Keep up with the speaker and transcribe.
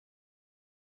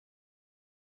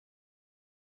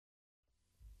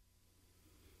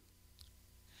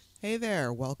Hey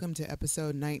there, welcome to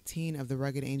episode 19 of the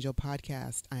Rugged Angel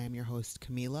podcast. I am your host,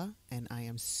 Camila, and I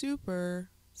am super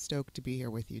stoked to be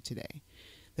here with you today.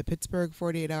 The Pittsburgh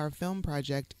 48-Hour Film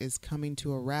Project is coming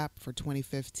to a wrap for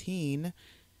 2015.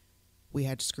 We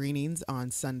had screenings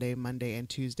on Sunday, Monday, and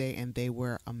Tuesday, and they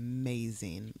were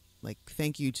amazing.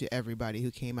 Thank you to everybody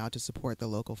who came out to support the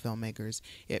local filmmakers.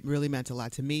 It really meant a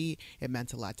lot to me. It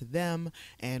meant a lot to them.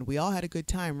 And we all had a good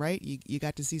time, right? You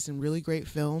got to see some really great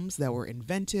films that were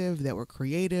inventive, that were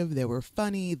creative, that were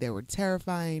funny, that were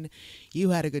terrifying. You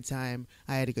had a good time.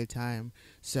 I had a good time.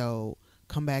 So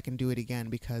come back and do it again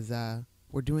because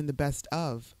we're doing the best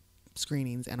of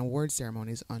screenings and award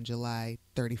ceremonies on July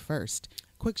 31st.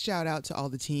 Quick shout out to all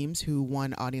the teams who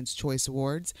won Audience Choice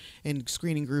Awards. In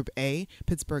Screening Group A,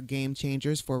 Pittsburgh Game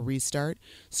Changers for Restart.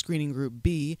 Screening Group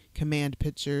B, Command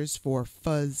Pictures for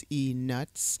Fuzz-E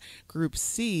Nuts. Group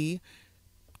C,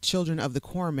 Children of the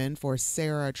Corpsmen for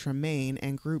Sarah Tremaine.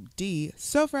 And Group D,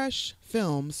 So Fresh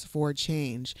Films for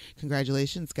Change.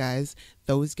 Congratulations, guys.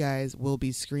 Those guys will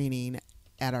be screening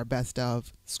at our best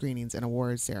of screenings and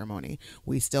awards ceremony.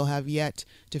 We still have yet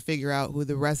to figure out what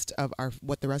the rest of our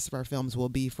films will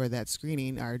be for that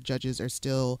screening. Our judges are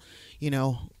still,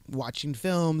 watching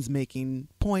films, making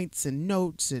points and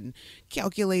notes and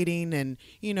calculating, and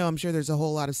I'm sure there's a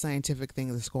whole lot of scientific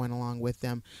things that's going along with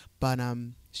them. But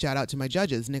shout out to my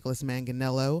judges, Nicholas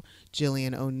Manganello,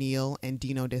 Jillian O'Neill, and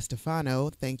Dino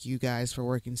DeStefano. Thank you guys for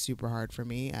working super hard for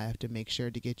me. I have to make sure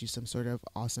to get you some sort of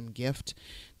awesome gift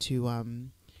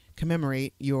to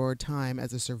commemorate your time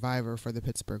as a survivor for the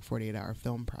Pittsburgh 48-Hour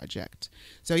Film Project.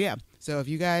 So if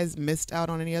you guys missed out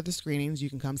on any other screenings,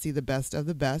 you can come see the best of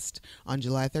the best on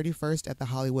July 31st at the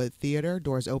Hollywood Theater.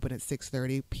 Doors open at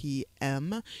 6:30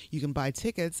 p.m. You can buy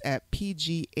tickets at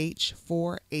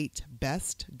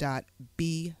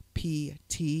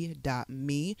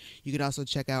pgh48best.bpt.me. You can also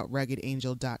check out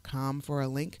RuggedAngel.com for a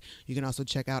link. You can also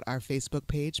check out our Facebook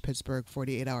page, Pittsburgh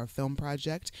 48-Hour Film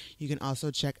Project. You can also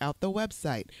check out the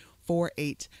website,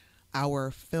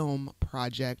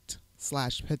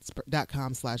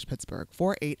 48hourfilmproject.com/Pittsburgh,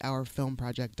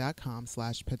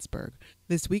 48hourfilmproject.com/Pittsburgh.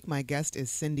 This week, my guest is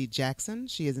Cindy Jackson.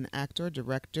 She is an actor,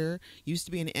 director, used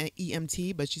to be an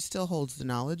EMT, but she still holds the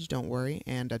knowledge, don't worry,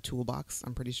 and a toolbox,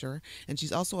 I'm pretty sure. And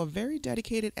she's also a very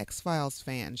dedicated X-Files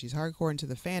fan. She's hardcore into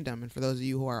the fandom, and for those of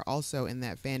you who are also in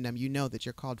that fandom, you know that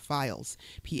you're called Philes,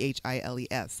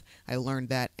 Philes. I learned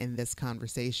that in this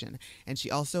conversation. And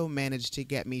she also managed to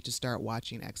get me to start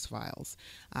watching X-Files.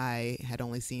 I had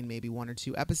only seen maybe 1 or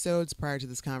 2 episodes prior to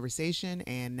this conversation,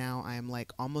 and now I'm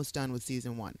almost done with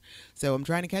season 1. So I'm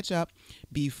trying to catch up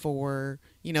before,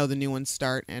 the new ones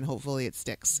start, and hopefully it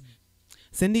sticks.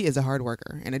 Cindy is a hard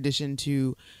worker. In addition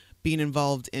to being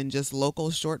involved in just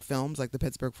local short films like the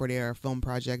Pittsburgh 48-Hour Film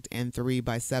Project and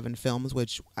 3x7 Films,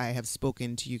 which I have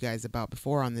spoken to you guys about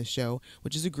before on this show,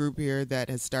 which is a group here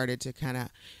that has started to kind of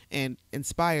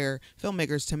inspire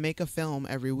filmmakers to make a film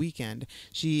every weekend.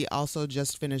 She also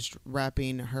just finished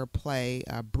wrapping her play,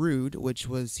 Brood, which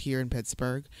was here in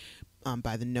Pittsburgh,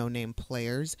 by the No Name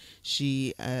Players.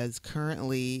 She is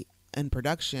currently in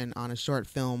production on a short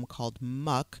film called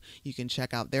Muck. You can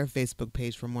check out their Facebook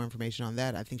page for more information on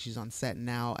that. I think she's on set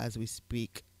now as we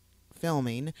speak,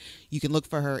 filming. You can look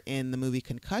for her in the movie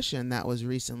Concussion that was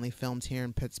recently filmed here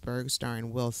in Pittsburgh,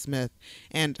 starring Will Smith.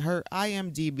 And her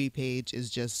IMDb page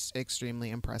is just extremely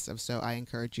impressive, so I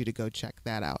encourage you to go check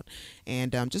that out.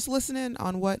 And just listen in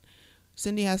on what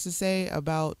Cindy has to say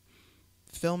about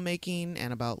filmmaking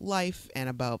and about life and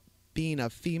about being a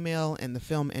female in the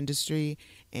film industry,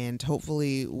 and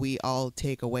hopefully we all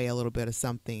take away a little bit of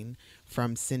something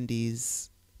from Cindy's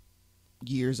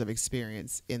years of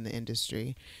experience in the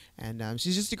industry. And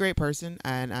she's just a great person,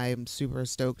 and I'm super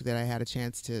stoked that I had a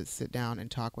chance to sit down and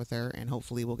talk with her, and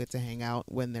hopefully we'll get to hang out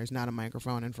when there's not a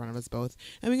microphone in front of us both,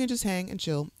 and we can just hang and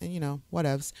chill and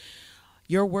whatevs.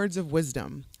 Your words of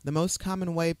wisdom. The most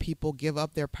common way people give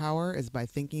up their power is by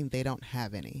thinking they don't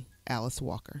have any. Alice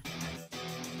Walker.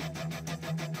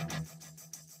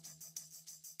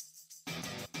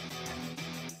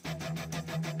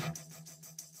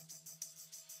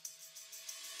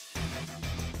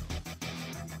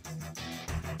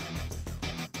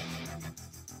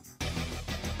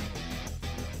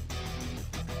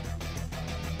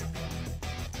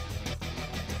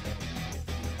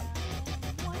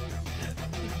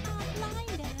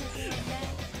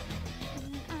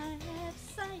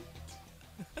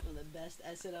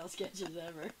 SNL sketches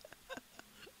ever.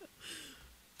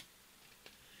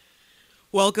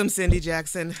 Welcome, Cindy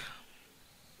Jackson.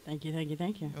 Thank you.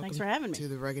 Welcome Thanks for having me. to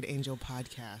the Rugged Angel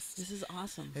podcast. This is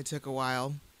awesome. It took a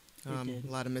while. It did.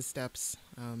 A lot of missteps.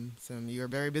 You are a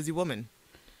very busy woman.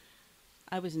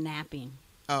 I was napping.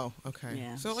 Oh, okay.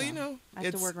 Yeah. So, I have to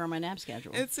it's work around my nap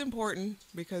schedule. important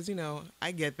because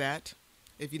I get that.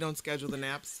 If you don't schedule the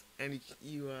naps and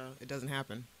it doesn't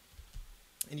happen,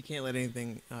 and you can't let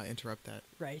anything interrupt that.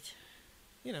 Right.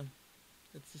 You know,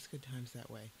 it's just good times that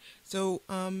way. So,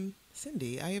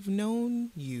 Cindy, I have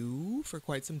known you for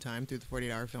quite some time through the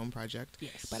 48-Hour Film Project.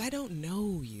 Yes. But I don't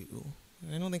know you.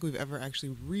 I don't think we've ever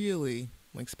actually really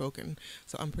spoken.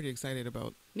 So I'm pretty excited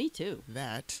about Me too.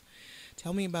 that.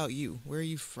 Tell me about you. Where are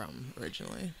you from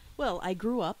originally? Well, I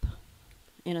grew up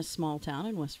in a small town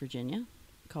in West Virginia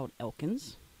called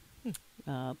Elkins.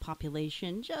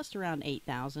 Population just around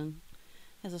 8,000.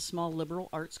 Has a small liberal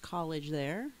arts college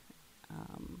there.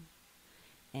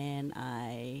 And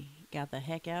I got the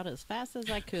heck out as fast as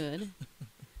I could.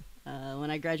 When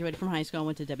I graduated from high school, I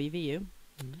went to WVU.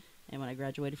 Mm-hmm. And when I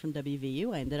graduated from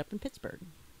WVU, I ended up in Pittsburgh.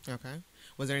 Okay.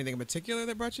 Was there anything in particular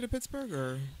that brought you to Pittsburgh,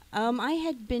 or? I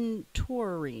had been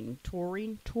touring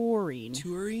Touring?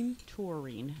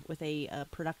 with a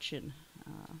production.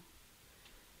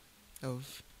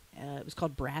 Of? It was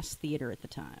called Brass Theater at the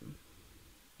time.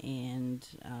 And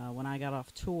when I got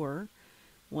off tour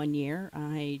one year,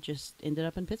 I just ended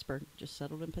up in Pittsburgh, just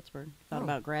settled in Pittsburgh. Thought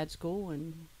about grad school,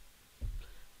 and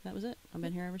that was it. I've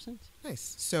been here ever since.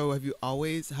 Nice. So have you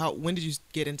always, when did you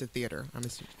get into theater? I'm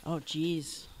assuming. Oh,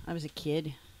 geez. I was a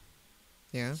kid.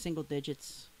 Yeah? Single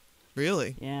digits.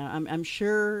 Really? Yeah, I'm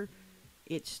sure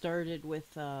it started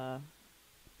with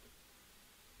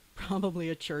probably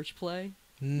a church play.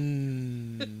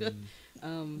 Mm.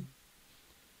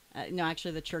 No,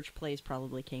 actually, the church plays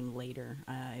probably came later.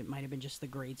 It might have been just the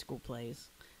grade school plays.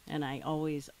 And I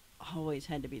always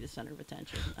had to be the center of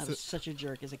attention. I was such a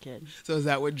jerk as a kid. So is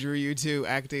that what drew you to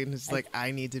acting? It's like, I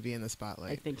need to be in the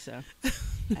spotlight. I think so.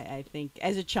 I think,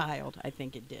 as a child, I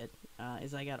think it did.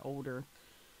 As I got older.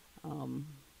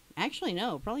 Actually,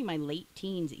 no, probably my late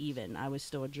teens even, I was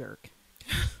still a jerk.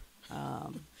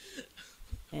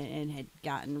 And had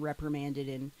gotten reprimanded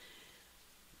and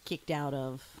kicked out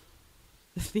of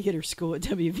the theater school at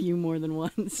WVU more than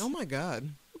once. Oh, my God.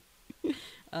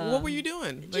 What were you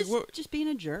doing? Just being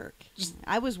a jerk.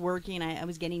 I was working. I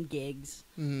was getting gigs.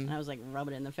 Mm-hmm. And I was like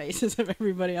rubbing it in the faces of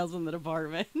everybody else in the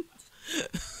department.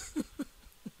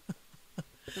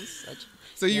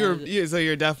 So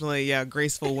you're definitely a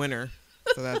graceful winner.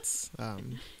 So that's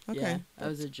okay. Yeah, I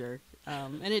was a jerk.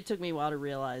 And it took me a while to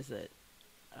realize that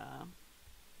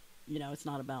it's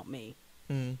not about me.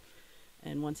 Mm.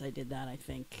 And once I did that, I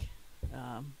think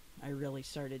I really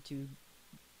started to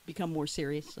become more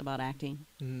serious about acting,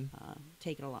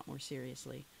 take it a lot more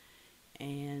seriously,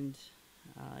 and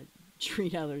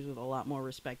treat others with a lot more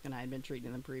respect than I had been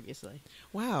treating them previously.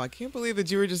 Wow, I can't believe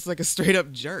that you were just like a straight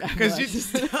up jerk. Because you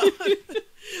just,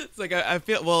 it's like I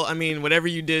feel. Well, I mean, whatever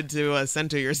you did to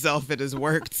center yourself, it has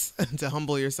worked to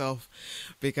humble yourself.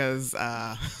 Because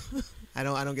I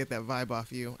don't get that vibe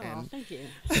off you. Oh, and thank you.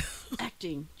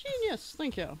 Acting genius.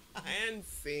 Thank you. And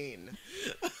scene.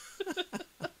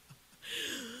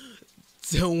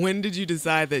 So when did you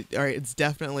decide that, all right, it's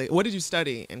definitely, what did you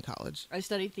study in college? I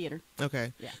studied theater.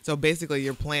 Okay. Yeah. So basically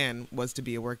your plan was to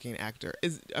be a working actor.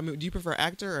 Do you prefer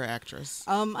actor or actress?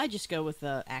 I just go with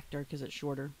actor because it's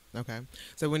shorter. Okay.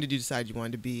 So when did you decide you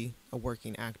wanted to be a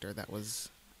working actor? That was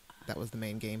the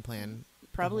main game plan?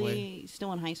 Probably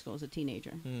still in high school as a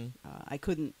teenager. Mm. I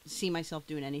couldn't see myself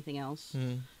doing anything else.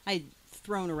 Mm. I'd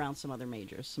thrown around some other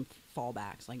majors, some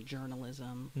fallbacks like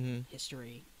journalism,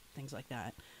 history, things like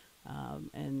that.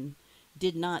 And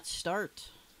did not start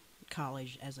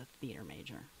college as a theater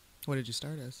major. What did you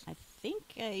start as? I think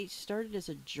I started as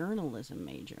a journalism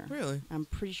major. Really? I'm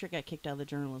pretty sure I got kicked out of the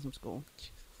journalism school.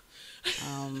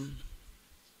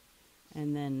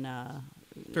 And then...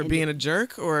 For being a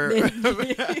jerk, or...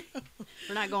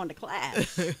 For not going to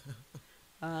class.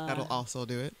 That'll also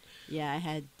do it. Yeah, I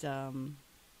had...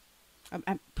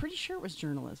 I'm pretty sure it was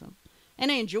journalism.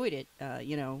 And I enjoyed it.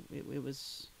 It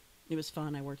was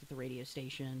fun. I worked at the radio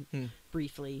station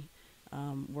briefly.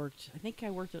 I think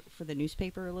I worked for the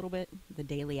newspaper a little bit, the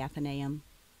Daily Athenaeum,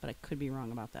 but I could be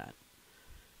wrong about that.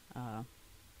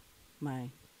 My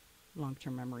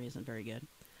long-term memory isn't very good.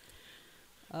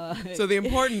 So the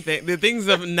important the things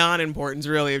of non-importance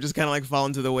really have just kind of like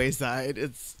fallen to the wayside.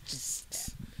 It's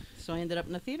just... So I ended up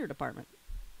in the theater department.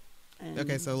 And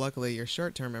okay, so luckily your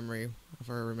short-term memory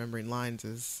for remembering lines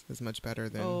is much better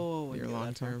than your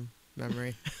long-term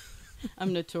memory.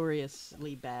 I'm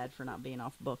notoriously bad for not being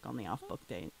off book on the off book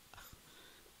date.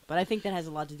 But I think that has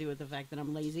a lot to do with the fact that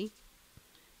I'm lazy.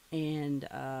 And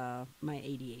my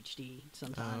ADHD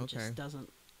sometimes just doesn't...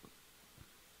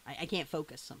 I can't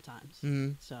focus sometimes.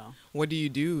 Mm-hmm. So what do you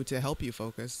do to help you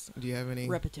focus? Do you have any...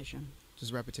 Repetition.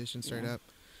 Just repetition straight Yeah. up.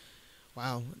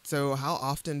 Wow. So how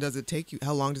often does it take you?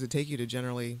 How long does it take you to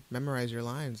generally memorize your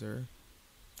lines? Or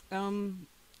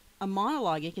A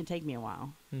monologue, it can take me a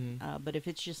while. mm-hmm. But if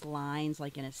it's just lines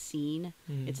like in a scene,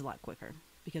 Mm-hmm. it's a lot quicker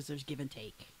because there's give and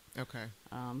take. Okay.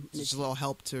 And So just a little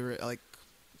help to like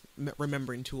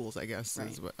remembering tools, I guess, Right.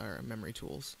 is what are memory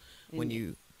tools and when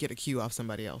you get a cue off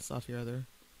somebody else, off your other.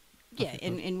 yeah, off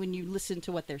your and when you listen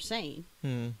to what they're saying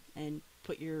Hmm. and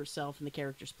put yourself in the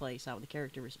character's place, how would the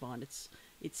character respond?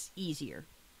 It's easier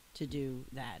to do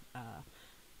that.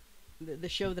 The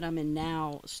show that I'm in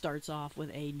now starts off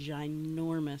with a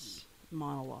ginormous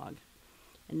monologue,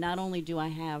 and not only do I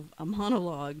have a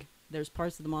monologue, there's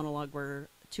parts of the monologue where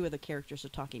two of the characters are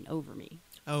talking over me,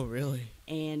 Oh, really?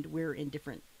 and we're in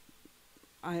different.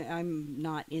 I'm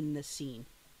not in the scene.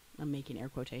 I'm making air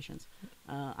quotations.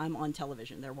 I'm on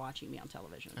television. They're watching me on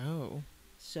television. Oh.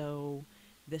 So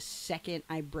the second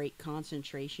I break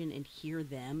concentration and hear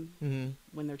them Mm-hmm.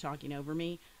 when they're talking over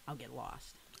me, I'll get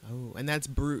lost. Oh, and that's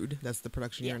Brood. That's the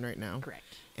production Yeah, you're in right now. Correct.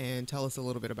 And tell us a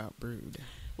little bit about Brood.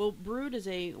 Well, Brood is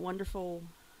a wonderful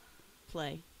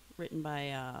play written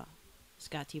by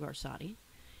Scott T. Barsotti.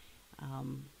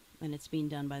 And it's being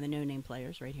done by the No Name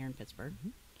Players right here in Pittsburgh. Mm-hmm.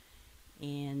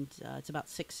 And it's about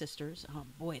six sisters. Oh,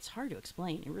 boy, it's hard to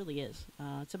explain. It really is.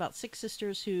 It's about six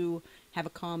sisters who have a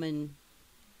common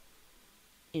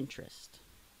interest,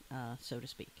 so to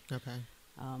speak. Okay.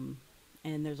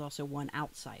 And there's also one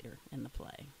outsider in the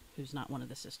play who's not one of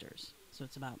the sisters. So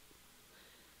it's about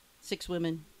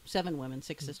seven women,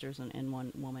 six sisters, and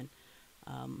one woman.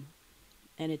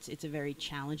 And it's a very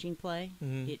challenging play.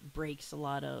 Mm-hmm. It breaks a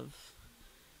lot of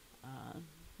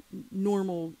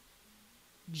normal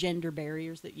gender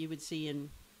barriers that you would see in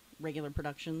regular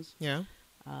productions. Yeah.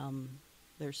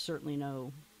 There's certainly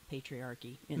no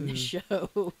patriarchy in this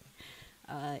show.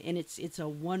 And it's a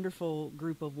wonderful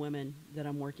group of women that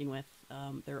I'm working with.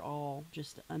 They're all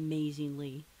just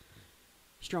amazingly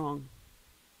strong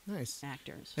Nice.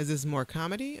 actors. Is this more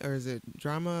comedy or is it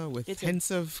drama with It's hints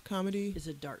of comedy? It's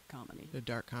a dark comedy. A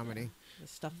dark comedy. Yeah. The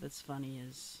stuff that's funny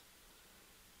is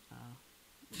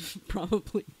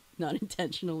probably not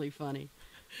intentionally funny.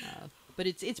 But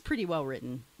it's pretty well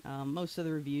written. Most of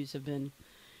the reviews have been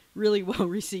really well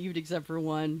received, except for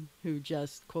one who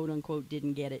just quote unquote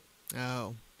didn't get it.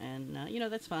 Oh. And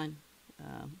that's fine.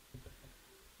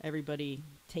 Everybody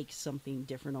takes something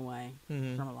different away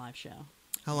Mm-hmm. from a live show.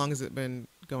 How long has it been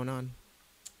going on?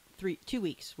 2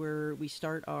 weeks, where we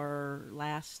start our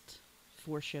last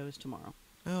 4 shows tomorrow.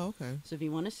 Oh, okay. So if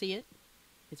you want to see it,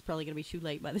 it's probably going to be too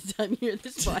late by the time you hear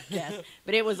this podcast.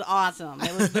 But it was awesome.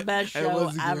 It was the best It show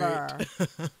was ever.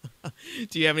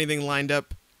 Do you have anything lined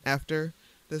up after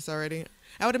this already?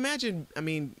 I would imagine, I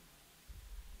mean,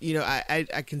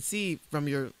 I can see from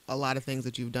a lot of things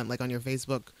that you've done, like on your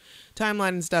Facebook timeline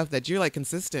and stuff, that you're like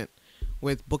consistent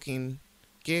with booking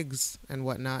gigs and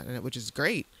whatnot, which is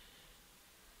great.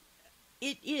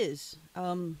 It is.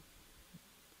 I'm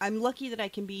lucky that I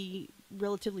can be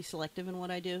relatively selective in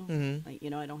what I do.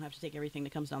 Mm-hmm. I don't have to take everything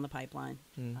that comes down the pipeline.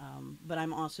 Mm. But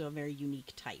I'm also a very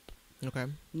unique type. Okay.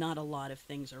 Not a lot of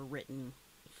things are written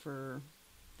for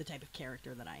the type of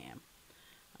character that I am.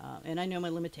 And I know my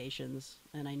limitations,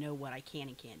 and I know what I can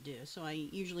and can't do. So I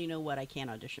usually know what I can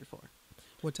audition for.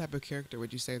 What type of character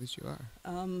would you say that you are?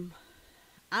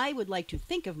 I would like to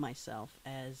think of myself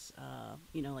as,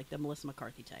 like the Melissa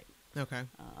McCarthy type. Okay.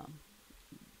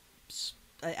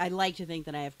 I like to think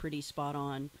that I have pretty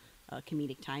spot-on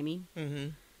comedic timing. Mm-hmm.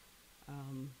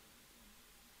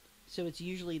 So it's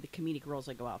usually the comedic roles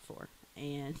I go out for.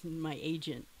 And my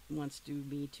agent wants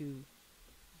me to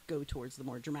go towards the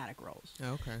more dramatic roles.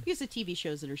 Oh, okay. Because the TV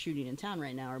shows that are shooting in town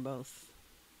right now are both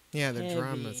Yeah, they're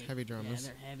heavy dramas.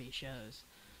 Yeah, they're heavy shows.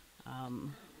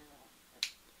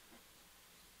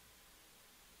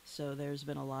 So there's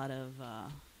been a lot of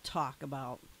talk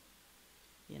about,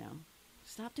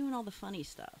 stop doing all the funny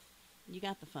stuff. You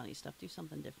got the funny stuff. Do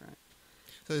something different.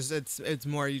 So it's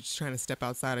more you just trying to step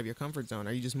outside of your comfort zone.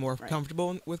 Are you just more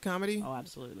comfortable with comedy? Oh,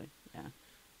 absolutely.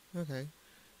 Yeah. Okay.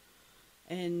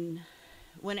 And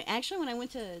when I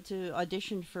went to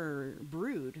audition for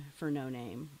Brood for No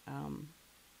Name,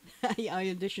 I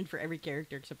auditioned for every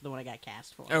character except for the one I got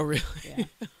cast for. Oh, really? Yeah.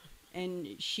 And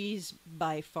she's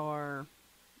by far,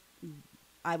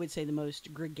 I would say, the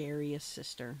most gregarious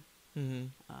sister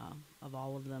of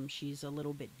all of them. She's a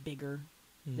little bit bigger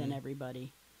than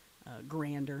everybody,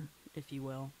 grander, if you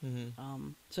will.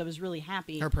 So I was really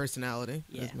happy. Her personality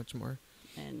is much more.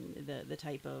 And the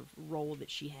type of role that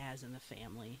she has in the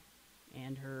family.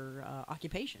 And her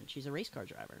occupation. She's a race car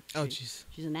driver. Oh, jeez.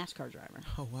 She's a NASCAR driver.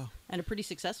 Oh, wow. And a pretty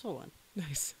successful one.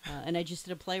 Nice. And I just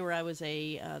did a play where I was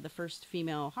the first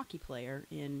female hockey player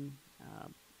in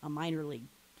a minor league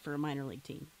for a minor league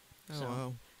team. Oh, So,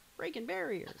 wow. breaking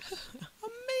barriers.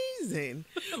 Amazing.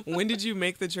 When did you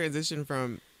make the transition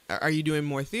from, are you doing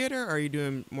more theater or are you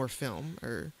doing more film?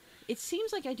 Or It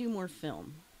seems like I do more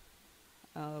film.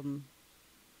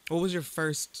 what was your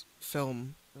first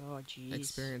film Oh, geez.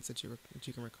 experience that you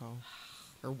can recall?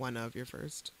 Or one of your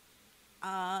first?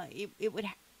 It would.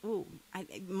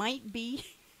 It might be.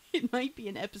 It might be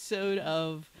an episode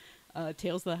of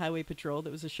Tales of the Highway Patrol.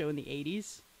 That was a show in the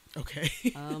 80s. Okay.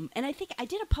 And I think I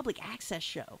did a public access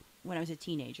show when I was a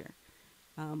teenager.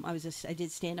 I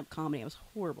did stand-up comedy. I was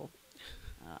horrible.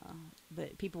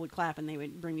 But people would clap and they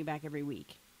would bring me back every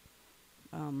week.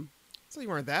 So you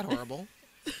weren't that horrible.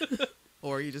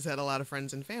 Or you just had a lot of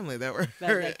friends and family that were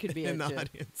That could be in the it, too.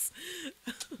 audience.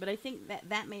 But I think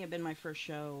that may have been my first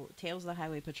show. Tales of the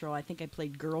Highway Patrol. I think I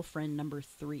played girlfriend number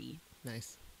 3.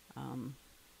 Nice.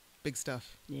 Big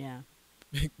stuff. Yeah.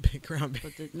 Big ground.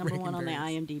 But the number 1 on the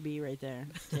IMDb right there.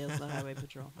 Tales of the Highway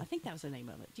Patrol. I think that was the name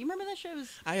of it. Do you remember that show?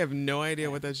 I have no idea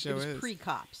what that show it was is.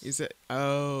 pre-cops. You said,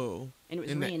 oh. And it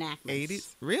was in reenactments. the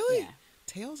 80s? Really? Yeah.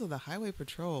 Tales of the Highway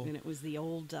Patrol. And it was the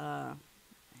old, I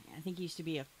think he used to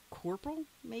be a corporal,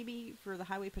 maybe, for the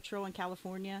Highway Patrol in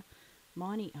California.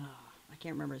 Monty, I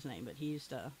can't remember his name, but he used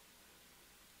to...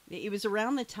 It was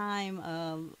around the time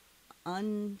of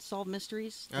Unsolved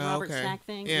Mysteries, the Robert okay. Stack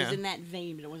thing. Yeah. It was in that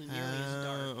vein, but it wasn't nearly as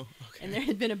dark. Okay. And there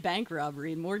had been a bank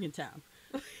robbery in Morgantown.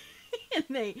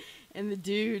 and the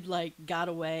dude, like, got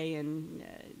away, and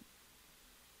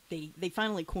they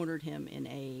finally cornered him in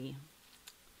a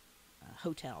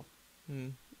hotel.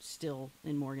 Still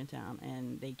in Morgantown,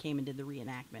 and they came and did the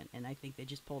reenactment, and I think they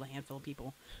just pulled a handful of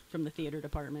people from the theater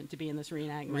department to be in this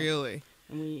reenactment. Really?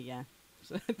 And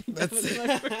so I think that was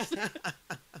my first.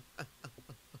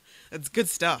 That's good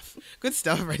stuff. Good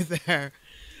stuff right there.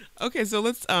 Okay, so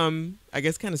let's I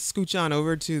guess kind of scooch on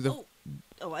over to the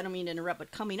Oh, I don't mean to interrupt, but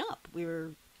coming up, we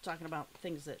were talking about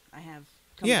things that I have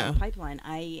coming Yeah. down the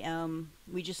pipeline.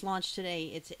 We just launched today.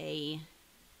 It's a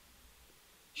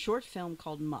short film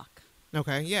called Muck.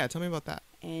 Okay, yeah, tell me about that.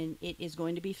 And it is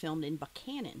going to be filmed in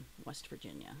Buchanan, West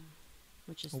Virginia,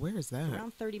 which is Where is that?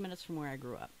 around 30 minutes from where I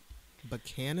grew up.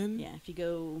 Buchanan? Yeah, if you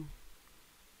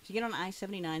get on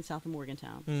I-79 south of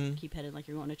Morgantown, keep headed like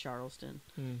you're going to Charleston,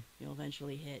 you'll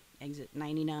eventually hit exit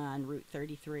 99, Route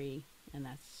 33, and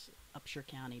that's Upshur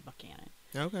County, Buchanan.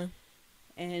 Okay.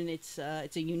 And it's a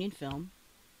union film,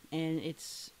 and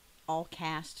it's all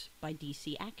cast by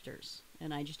DC actors.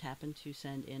 And I just happened to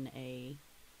send in a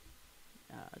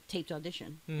taped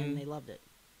audition, and they loved it,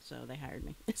 so they hired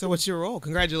me. So what's your role?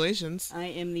 Congratulations. I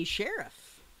am the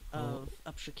sheriff of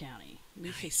Upshur County,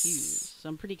 Lisa Nice. Hughes. So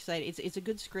I'm pretty excited. It's a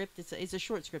good script. It's a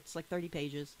short script. It's like 30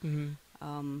 pages.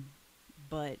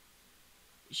 But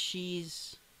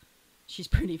she's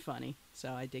pretty funny,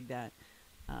 so I dig that.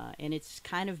 And it's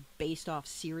kind of based off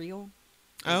Serial.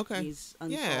 Oh, okay. These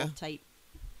unsolved type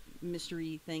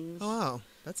mystery things. Oh, wow.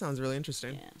 That sounds really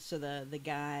interesting. Yeah. So the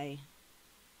guy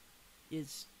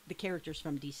is the character's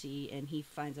from DC, and he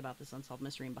finds about this unsolved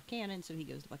mystery in Buchanan, so he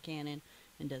goes to Buchanan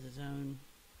and does his own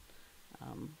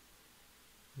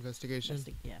Investigation?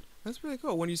 yeah. That's really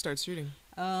cool. When do you start shooting?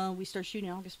 We start shooting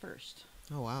August 1st.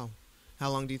 Oh, wow. How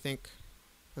long do you think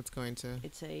that's going to...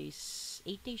 It's a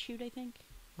 8-day shoot, I think.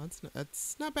 Well,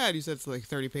 that's not bad. You said it's like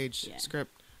 30-page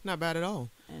script. Not bad at all.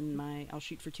 And I'll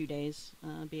shoot for 2 days,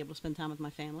 be able to spend time with my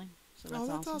family. So that's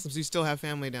awesome. awesome. So you still have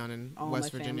family down in All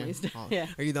West my Virginia? family's down, Oh, yeah.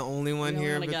 Are you the only one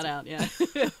here? When I got out, yeah.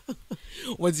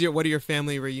 What are your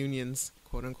family reunions,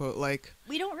 quote unquote, like?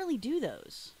 We don't really do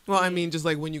those. Well, I mean, just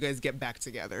like when you guys get back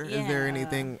together. Is there Yeah.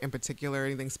 anything in particular,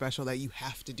 anything special that you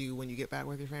have to do when you get back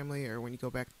with your family or when you go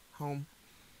back home?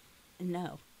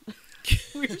 No.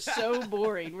 We're so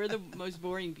boring. We're the most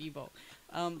boring people.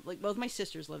 Like both my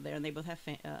sisters live there, and they both have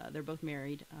they're both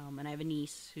married. And I have a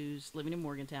niece who's living in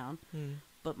Morgantown.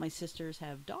 But my sisters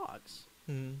have dogs,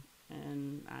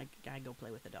 and I go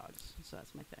play with the dogs. So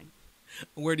that's my thing.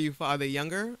 Where do you are they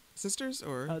younger sisters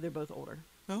or? Oh, they're both older.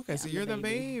 Okay, Yeah, so I'm you're the the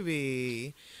baby.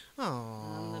 baby. Oh,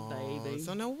 I'm the baby.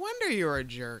 So no wonder you're a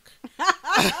jerk.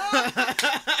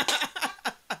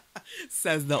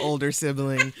 Says the older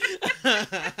sibling.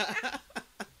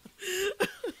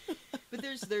 But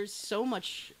there's so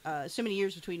many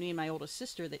years between me and my oldest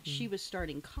sister that she was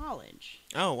starting college.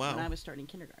 Oh, wow. And I was starting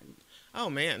kindergarten. Oh,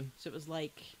 man. So it was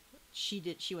like she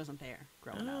wasn't there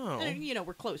growing Oh. up. And,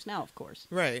 we're close now, of course.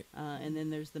 Right. And then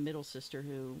there's the middle sister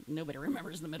who nobody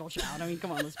remembers the middle child. I mean,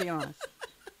 come on, let's be honest.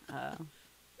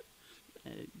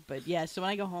 But yeah, so when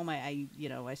I go home, I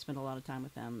spend a lot of time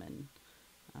with them, and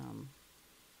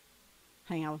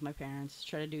hang out with my parents,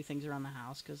 try to do things around the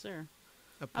house because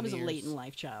I was a late in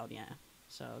life child, yeah.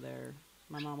 So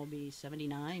my mom will be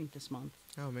 79 this month.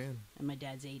 Oh man. And my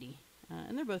dad's 80,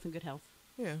 and they're both in good health.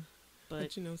 Yeah.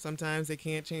 But sometimes they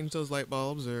can't change those light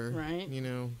bulbs, or right.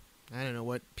 I don't know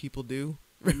what people do.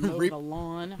 Mow the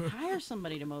lawn. Hire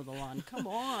somebody to mow the lawn. Come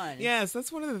on. Yes,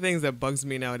 that's one of the things that bugs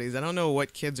me nowadays. I don't know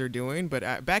what kids are doing,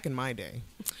 but back in my day,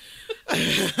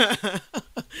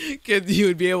 kids, you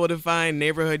would be able to find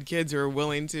neighborhood kids who are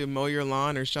willing to mow your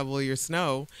lawn or shovel your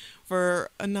snow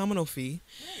for a nominal fee.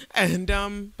 And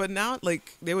but now,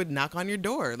 like, they would knock on your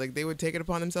door, like they would take it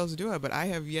upon themselves to do it. But I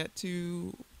have yet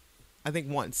to. I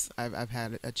think once I've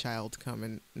had a child come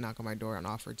and knock on my door and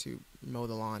offer to mow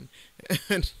the lawn.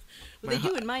 Well, they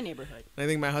do in my neighborhood. I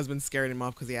think my husband scared him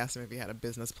off because he asked him if he had a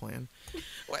business plan.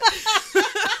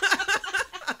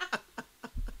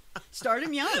 Start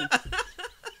him young.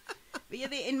 But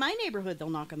yeah, in my neighborhood, they'll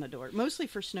knock on the door, mostly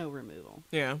for snow removal.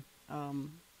 Yeah.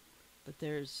 But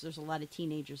there's a lot of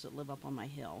teenagers that live up on my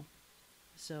hill,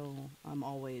 so I'm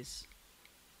always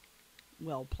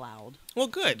well plowed. Well,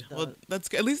 good. Well, that's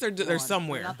good. At least they're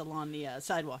somewhere. Not the lawn, the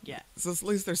sidewalk. Yeah. So at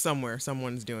least they're somewhere.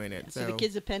 Someone's doing it. Yeah, so the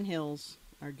kids at Penn Hills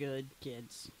are good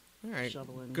kids. All right.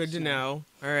 Shoveling Good to snow. know.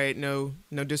 All right. No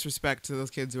disrespect to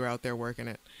those kids who are out there working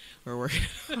it. Or working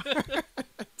it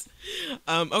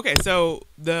hard. Okay. So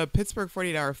the Pittsburgh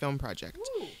 48-Hour Film Project.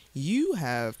 Woo. You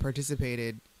have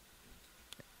participated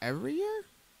every year?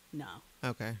 No.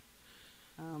 Okay.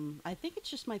 I think it's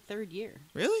just my third year.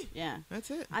 Really? Yeah. That's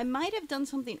it. I might have done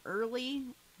something early.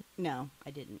 No,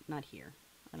 I didn't. Not here.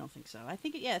 I don't think so. I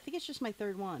think it's just my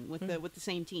third one with the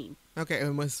same team. Okay,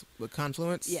 and with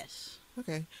Confluence? Yes.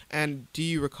 Okay. And do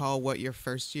you recall what your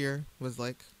first year was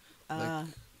like? The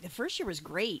first year was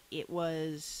great. It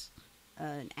was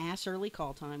an ass early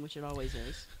call time, which it always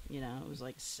is. It was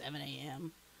like 7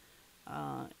 a.m.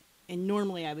 And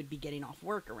normally I would be getting off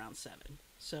work around 7.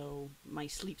 So my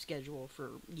sleep schedule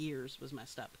for years was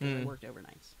messed up because I worked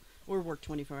overnights or worked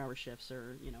 24-hour shifts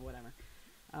or, whatever.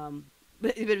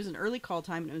 But it was an early call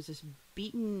time, and it was this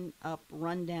beaten up,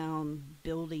 rundown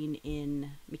building in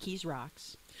McKees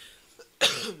Rocks.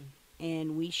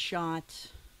 And we shot...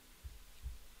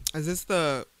 Is this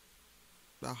the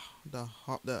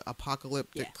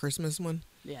apocalyptic Yeah. Christmas one?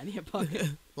 Yeah, the apocalypse.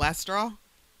 Last Straw?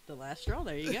 The Last Straw,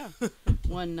 there you go.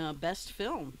 Won Best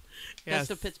Film. Yes. Best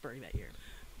of Pittsburgh that year.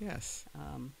 Yes.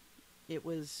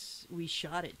 We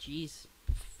shot it,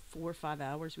 4 or 5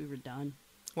 hours, we were done.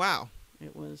 Wow.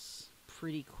 It was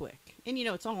pretty quick. And,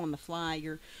 it's all on the fly.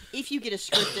 If you get a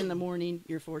script in the morning,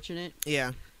 you're fortunate.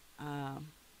 Yeah.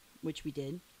 Which we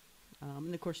did.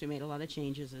 And, of course, we made a lot of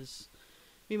changes as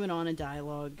we went on and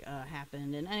dialogue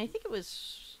happened. And I think it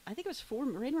was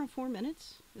right around 4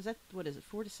 minutes. Is that, 4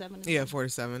 to 7? Yeah, 4 to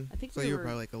 7. I think so you were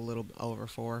probably like a little over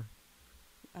 4.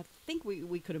 I think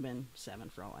we could have been 7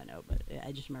 for all I know, but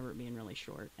I just remember it being really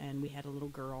short. And we had a little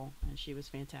girl, and she was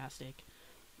fantastic.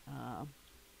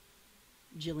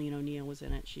 Jillian O'Neill was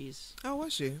in it. She's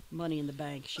was she? money in the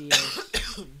bank. She is.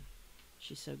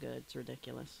 She's so good. It's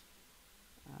ridiculous.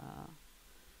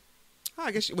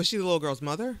 I guess was she the little girl's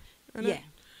mother? Yeah.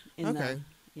 Okay.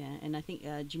 And I think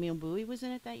Jamil Bowie was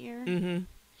in it that year. Mm-hmm.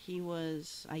 He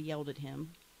was. I yelled at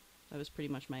him. That was pretty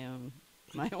much my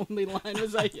only line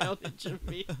was I yelled at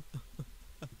Jimmy.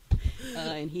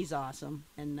 And he's awesome.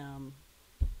 And I'm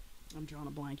drawing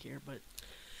a blank here, but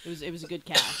it was a good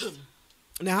cast.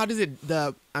 Now, how does it?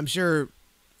 I'm sure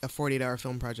a 48-hour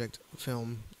film project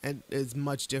is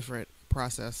much different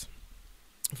process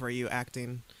for you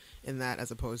acting in that as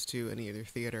opposed to any other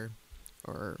theater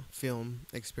or film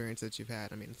experience that you've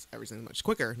had. I mean, everything's much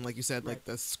quicker. And like you said, Right. like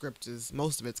the script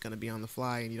most of it's going to be on the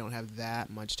fly, and you don't have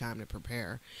that much time to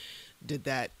prepare. Did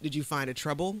you find a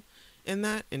trouble in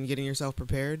that, in getting yourself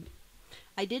prepared?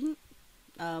 I didn't,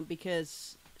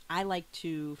 because I like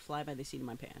to fly by the seat of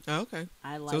my pants. Oh, okay.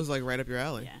 So it was like right up your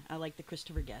alley. Yeah, I like the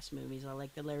Christopher Guest movies. I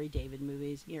like the Larry David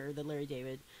movies, or the Larry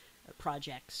David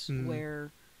projects,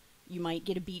 where you might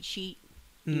get a beat sheet,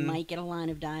 you might get a line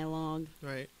of dialogue,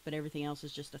 Right. but everything else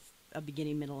is just a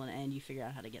beginning, middle, and end. You figure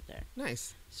out how to get there.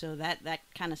 Nice. So that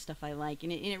kind of stuff I like,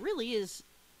 and it really is.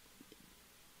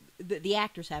 The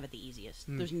actors have it the easiest.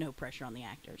 There's no pressure on the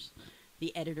actors.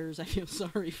 The editors, I feel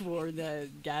sorry for the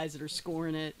guys that are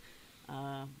scoring it.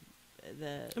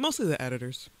 Mostly the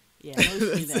editors. Yeah,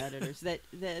 mostly the editors.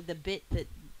 The bit that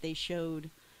they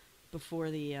showed before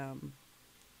the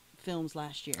films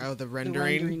last year. Oh, the rendering? The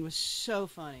rendering was so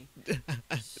funny.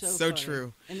 So funny.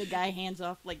 True. And the guy hands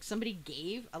off, like somebody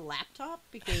gave a laptop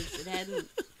because it hadn't...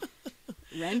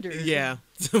 rendered. Yeah.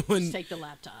 So Just take the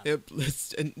laptop.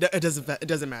 It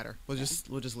doesn't matter. We'll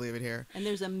just leave it here. And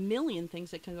there's a million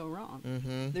things that can go wrong.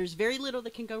 Mm-hmm. There's very little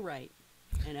that can go right,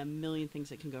 and a million things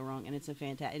that can go wrong. And it's a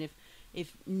fantastic. And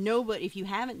if you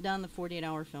haven't done the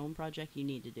 48-hour film project, you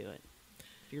need to do it.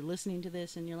 If you're listening to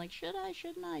this and you're like,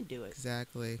 shouldn't I do it?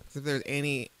 Exactly. So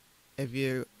if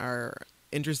you are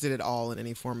interested at all in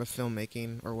any form of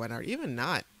filmmaking or whatnot, even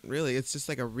not really, it's just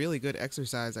like a really good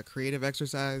exercise, a creative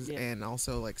exercise, Yeah. and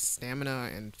also like stamina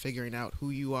and figuring out who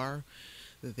you are,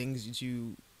 the things that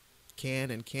you can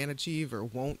and can't achieve or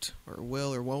won't or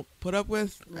will or won't put up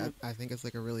with. Right. I think it's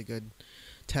like a really good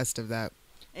test of that.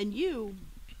 And you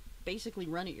basically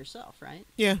run it yourself, right?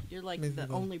 Yeah. You're like Basically.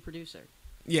 the only producer.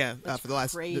 Yeah, That's for the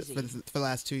last crazy. for the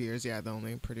last 2 years, yeah, the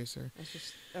only producer. That's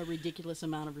just a ridiculous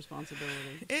amount of responsibility.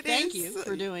 It Thank is. you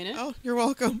for doing it. Oh, you're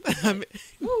welcome.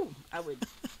 Woo! I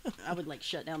would like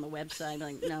shut down the website.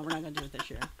 Like, no, we're not going to do it this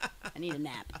year. I need a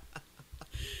nap.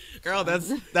 Girl,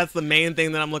 that's the main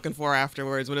thing that I'm looking for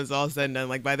afterwards when it's all said and done.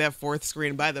 Like by that fourth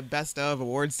screen, by the best of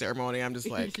awards ceremony, I'm just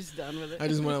You're like, just done with it. I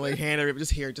just want to like hand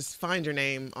it, just find your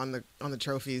name on the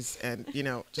trophies and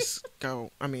just go.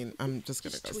 I mean, I'm just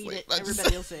gonna Just go tweet sleep. it.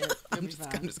 Everybody will see it. It'll I'm be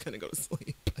fine. just gonna go to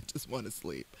sleep. I just want to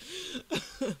sleep.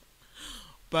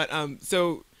 But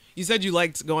so you said you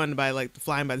liked going by like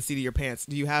flying by the seat of your pants.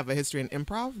 Do you have a history in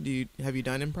improv? Have you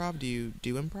done improv? Do you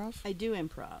do improv? I do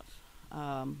improv.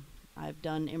 I've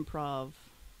done improv.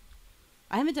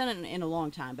 I haven't done it in a long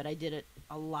time, but I did it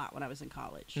a lot when I was in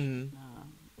college,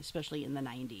 especially in the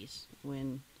 90s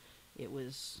when it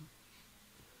was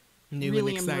New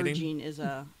really and exciting. emerging as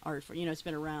a art form. It's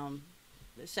been around.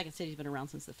 The Second City's been around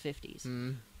since the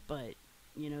 50s, but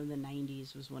the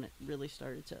 90s was when it really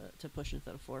started to push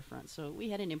into the forefront. So we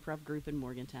had an improv group in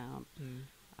Morgantown.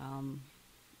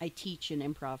 I teach an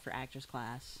improv for actors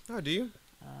class. Oh, do you?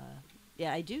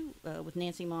 Yeah, I do with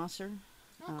Nancy Mosser.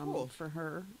 Oh, cool. For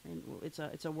her, and it's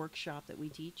a workshop that we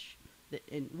teach.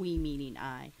 And we meaning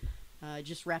I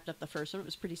just wrapped up the first one. It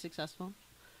was pretty successful,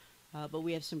 but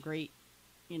we have some great,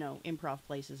 improv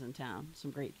places in town. Some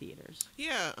great theaters.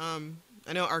 Yeah,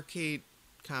 I know Arcade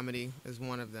Comedy is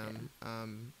one of them. Yeah.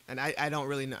 And I don't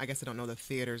really know. I guess I don't know the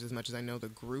theaters as much as I know the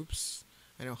groups.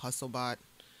 I know Hustlebot.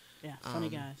 Yeah, funny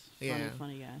guys.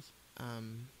 Funny guys.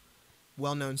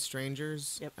 Well-Known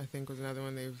Strangers, Yep. I think was another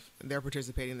one they're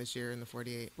participating this year in the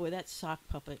 48. Boy, that sock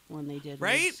puppet one they did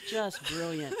right? was just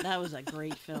brilliant. That was a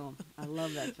great film. I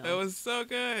love that film. It was so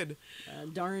good.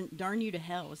 Darn You to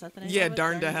Hell. Was that the name Yeah, of it?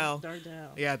 Darn to Hell. Darn to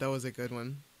Hell. Yeah, that was a good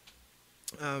one.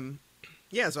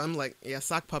 Yeah, so I'm like,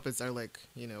 sock puppets are like,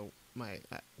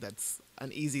 that's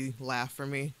an easy laugh for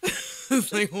me.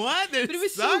 It's like, what? There's But it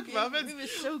was sock so puppets? good. It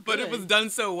was so good. But it was done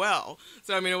so well.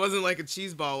 So, I mean, it wasn't like a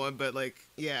cheeseball one, but like,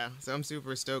 yeah. So I'm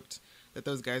super stoked that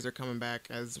those guys are coming back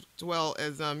as well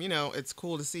as, it's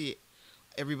cool to see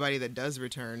everybody that does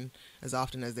return as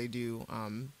often as they do.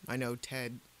 I know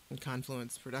Ted in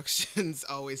Confluence Productions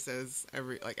always says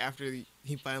after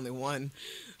he finally won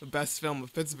the best film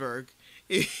of Pittsburgh,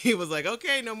 he was like,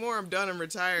 okay, no more. I'm done. I'm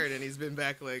retired. And he's been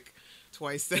back like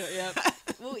twice. Yeah.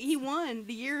 Well, he won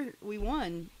the year we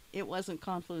won. It wasn't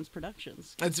Confluence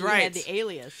Productions. That's we right. had the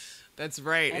Alias. That's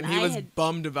right. And he I was had-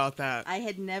 bummed about that. I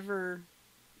had never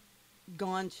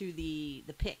gone to the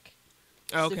pick.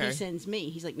 Oh, So okay. he sends me.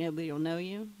 He's like, nobody will know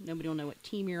you. Nobody will know what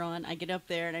team you're on. I get up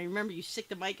there, and I remember you stick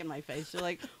the mic in my face. They're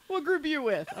like, what group are you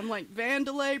with? I'm like,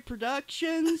 Vandelay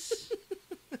Productions.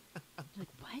 Like,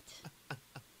 what?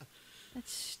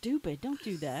 That's stupid. Don't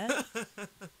do that.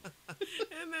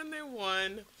 And then they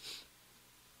won.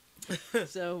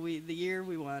 So the year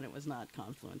we won, it was not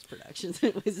Confluence Productions.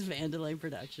 It was Vandelay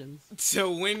Productions.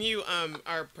 So when you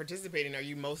are participating, are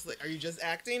you just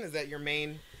acting? Is that your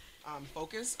main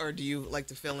focus, or do you like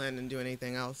to fill in and do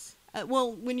anything else?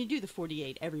 Well, when you do the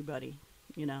 48, everybody,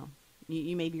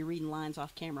 you may be reading lines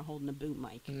off camera holding a boom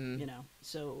mic,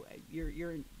 so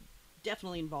you're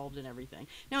definitely involved in everything.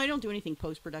 Now, I don't do anything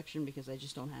post-production because I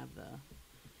just don't have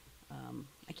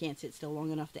I can't sit still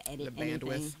long enough to edit The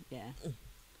bandwidth. anything. Yeah.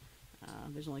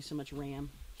 There's only so much RAM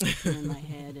in my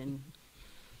head, and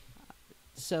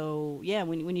so yeah,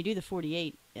 when you do the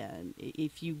 48,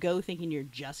 if you go thinking you're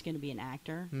just going to be an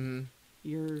actor,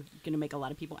 you're going to make a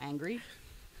lot of people angry.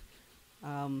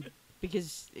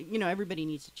 Because everybody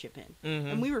needs to chip in,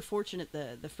 and we were fortunate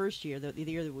the first year, the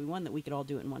year that we won, that we could all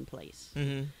do it in one place.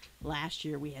 Last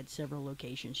year we had several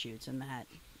location shoots, and that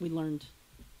we learned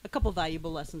a couple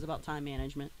valuable lessons about time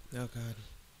management. Oh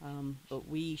God. But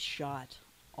we shot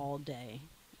all day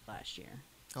last year.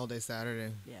 All day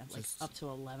Saturday. Yeah, like Just- up to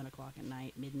 11 o'clock at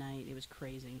night, midnight. It was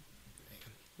crazy.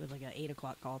 With like an 8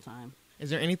 o'clock call time. Is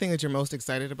there anything that you're most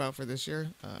excited about for this year?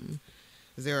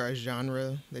 Is there a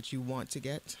genre that you want to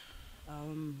get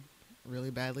Um,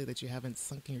 really badly that you haven't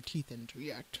sunken your teeth into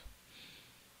yet?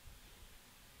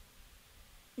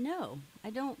 no, I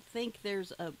don't think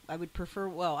there's a. I would prefer.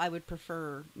 Well, I would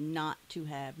prefer not to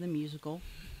have the musical,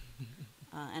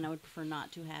 and I would prefer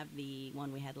not to have the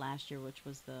one we had last year, which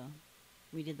was the.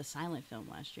 We did the silent film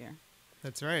last year,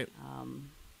 That's right.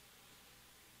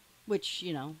 which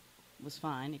was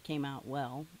fine. It came out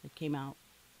well. It came out,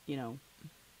 you know,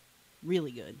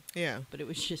 really good. Yeah. But it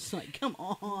was just like, come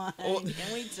on, Well-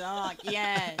 can we talk?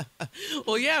 Yeah.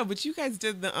 Well, yeah, but you guys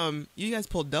did you guys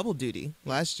pulled double duty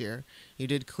last year. You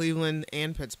did Cleveland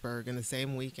and Pittsburgh in the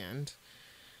same weekend.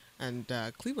 And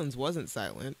Cleveland's wasn't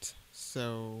silent.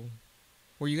 So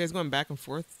were you guys going back and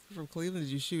forth from Cleveland?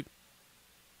 Did you shoot?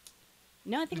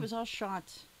 No, I think it was all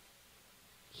shot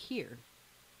here,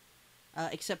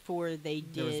 except for they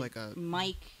There was did like a-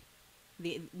 Mike,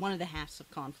 one of the halves of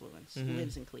Confluence, Mhm.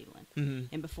 lives in Cleveland, Mm-hmm.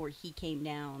 and before he came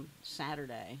down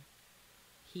Saturday,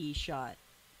 he shot,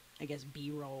 I guess,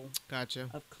 B-roll Gotcha.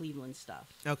 of Cleveland stuff.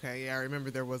 Okay, yeah, I remember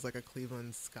there was like a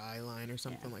Cleveland skyline or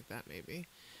something Yeah. like that maybe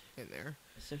in there.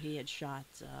 So he had shot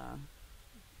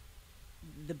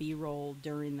the B-roll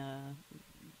during the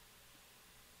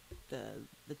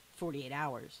 48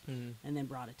 hours, Mm-hmm. and then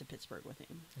brought it to Pittsburgh with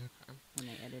him, Okay. and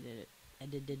they edited it.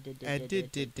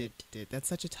 Did. That's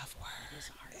such a tough word. It's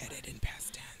a hard Edit in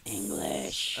past tense.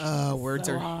 English. Words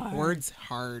So are hard. words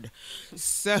hard.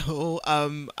 So,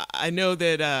 I know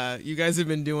that you guys have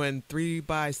been doing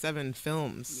 3x7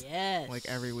 films Yes. like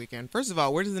every weekend. First of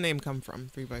all, where does the name come from?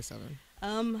 3x7.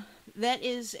 That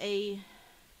is a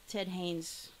Ted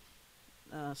Haynes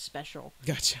special.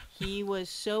 Gotcha. He was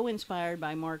so inspired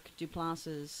by Mark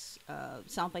Duplass's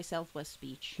South by Southwest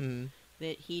speech Mm.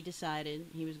 that he decided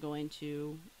he was going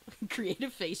to create a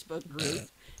Facebook group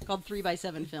called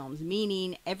 3x7 Films,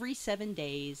 meaning every 7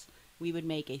 days we would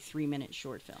make a 3-minute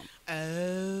short film.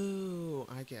 Oh,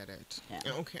 I get it.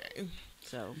 Yeah. Okay.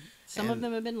 So some of And-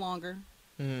 them have been longer,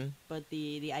 Mm-hmm. but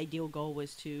the ideal goal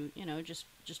was to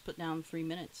just put down 3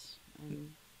 minutes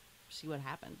and see what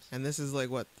happens. And this is like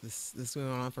what this went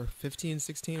on for 15,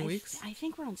 16 weeks. I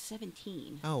think we're on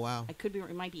 17. Oh wow. I could be.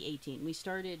 It might be 18. We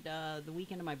started the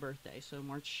weekend of my birthday, so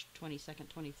March 22nd,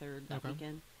 23rd that Okay.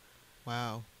 weekend.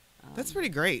 Wow. Um, That's pretty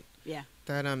great. Yeah,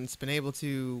 That it's been able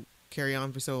to carry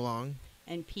on for so long.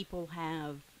 and people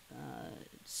have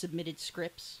submitted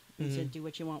scripts and Mhm. said, "Do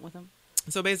what you want with them."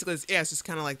 So basically, it's just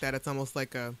kind of like that. It's almost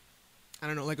like I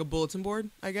don't know, like a bulletin board,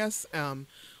 I guess,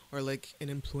 or like an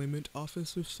employment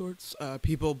office of sorts.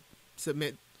 People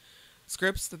submit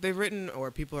scripts that they've written,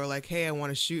 or people are like, "Hey, I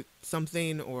want to shoot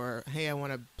something," or "Hey, I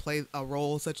want to play a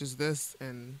role such as this,"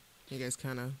 and you guys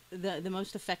kind of. The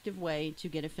most effective way to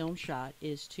get a film shot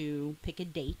is to pick a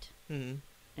date Mm-hmm.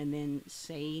 and then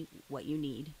say what you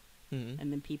need, Mm-hmm.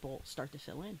 and then people start to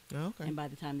fill in. Oh, okay, And by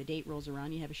the time the date rolls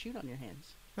around, you have a shoot on your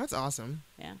hands. that's awesome.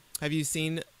 Yeah. Have you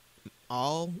seen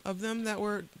all of them that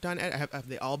were done? Have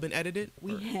they all been edited?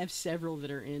 We have several that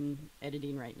are in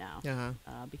editing right now.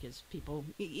 Uh-huh. Because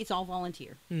it's all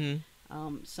volunteer.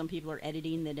 Mm-hmm. Some people are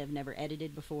editing that have never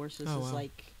edited before, so this Oh, is wow.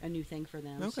 like a new thing for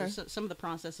them. Okay. So some of the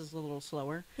process is a little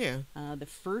slower. Yeah. The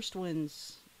first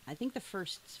ones, I think the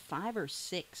first 5 or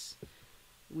 6,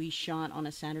 we shot on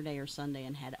a Saturday or Sunday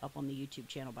and had up on the YouTube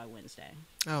channel by Wednesday.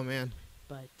 Oh man.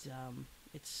 But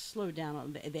it's slowed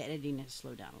down. The editing has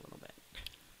slowed down a little bit.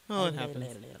 Oh, it happens.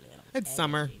 It's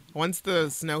summer. Editing. Once the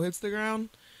snow hits the ground,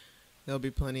 there'll be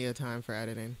plenty of time for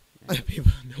editing.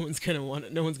 People, no one's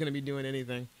gonna be doing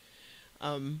anything.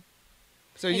 So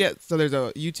And- yeah, so there's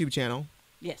a YouTube channel,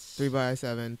 Yes.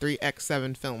 3x7,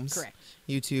 3x7 Films. Correct.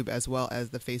 YouTube as well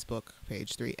as the Facebook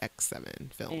page,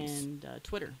 3x7 Films. And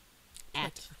Twitter,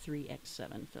 at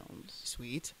 3x7 Films.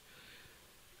 Sweet.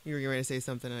 You were getting ready to say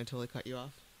something and I totally cut you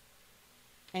off.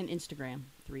 And Instagram,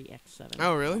 3x7.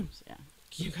 Oh, really? Films. Yeah.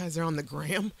 You guys are on the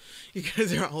gram. You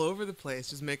guys are all over the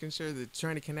place, just making sure that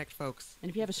trying to connect folks. And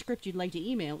if you have a script you'd like to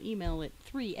email it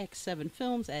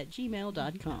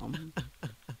 3x7films@gmail.com.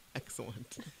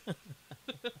 Excellent.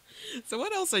 So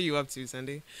what else are you up to,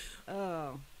 Cindy?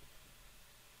 Oh.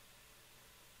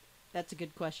 That's a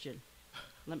good question.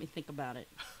 Let me think about it.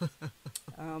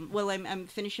 Well, I'm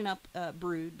finishing up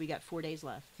Brood. We got 4 days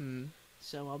left. Hmm.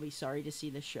 So I'll be sorry to see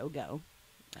the show go.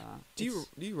 Do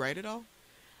you write it all?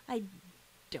 I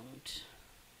don't.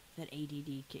 That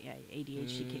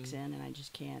ADHD kicks in, and I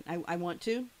just can't. I want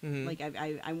to. Mhm. Like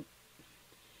I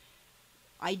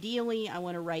ideally, I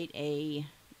want to write a.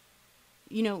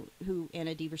 You know who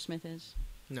Anna Deaver-Smith is?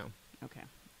 No. Okay.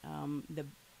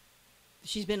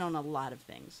 She's been on a lot of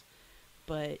things,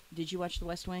 but did you watch The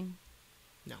West Wing?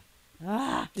 No.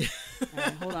 All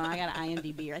right, hold on. I got an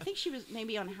IMDb her. I think she was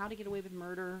maybe on How to Get Away with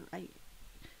Murder.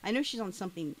 I know she's on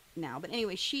something now. But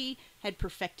anyway, she had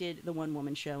perfected the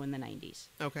one-woman show in the 90s.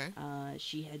 Okay.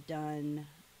 She had done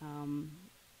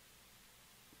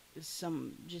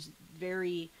some just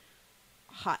very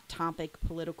hot topic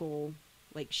political,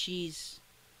 like she's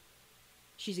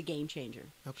a game changer.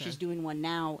 Okay. She's doing one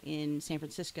now in San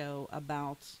Francisco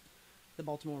about the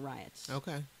Baltimore riots.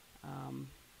 Okay.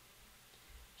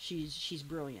 She's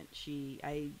brilliant.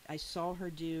 I saw her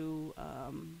do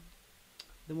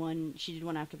the one she did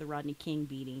one after the Rodney King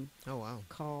beating. Oh wow.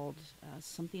 Called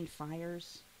something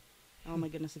Fires. Oh my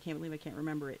goodness, I can't believe I can't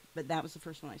remember it. But that was the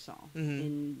first one I saw.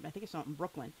 I think I saw it in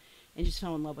Brooklyn, and just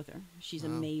fell in love with her. She's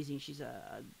amazing. She's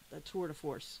a tour de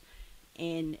force,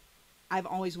 and I've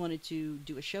always wanted to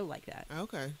do a show like that.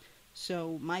 Okay.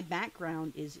 So my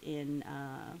background is in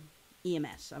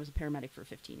EMS. I was a paramedic for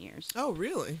 15 years. Oh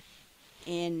really?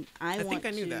 And I think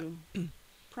I knew that.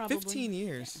 Probably 15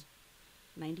 years.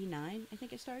 Yeah, 99, I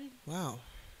think I started. Wow.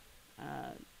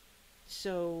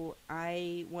 So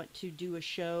I want to do a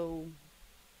show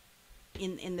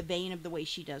in the vein of the way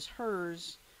she does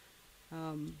hers.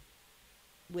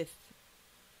 With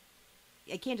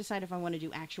I can't decide if I want to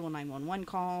do actual 911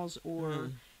 calls or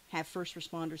have first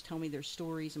responders tell me their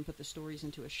stories and put the stories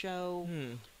into a show,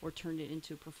 or turn it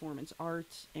into performance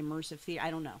art, immersive theater.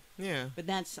 I don't know. Yeah. But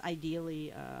that's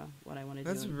ideally what I want to do.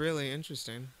 That's really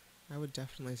interesting. I would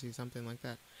definitely see something like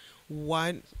that.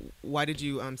 Why did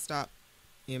you stop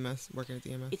EMS, working at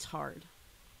the EMS? It's hard.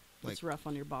 It's rough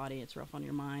on your body. It's rough on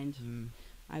your mind.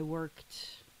 I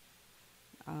worked...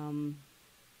 at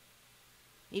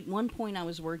one point, I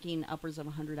was working upwards of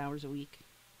 100 hours a week.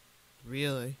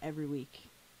 Really? Every week.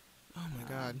 Oh, my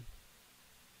God.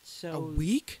 So a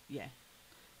week? Yeah.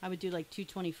 I would do like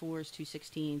 224s,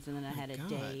 216s, and then I had a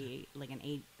day, like an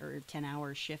 8 or 10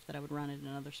 hour shift that I would run at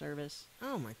another service.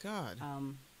 Oh, my God.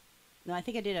 No, I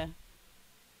think I did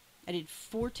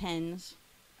 4 10s,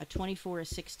 a 24, a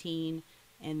 16,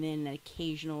 and then an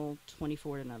occasional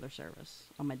 24 at another service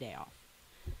on my day off.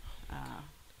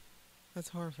 That's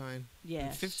horrifying.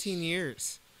 Yes. 15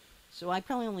 years. So I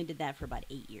probably only did that for about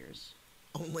 8 years.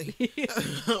 Only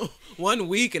 1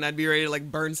 week, and I'd be ready to like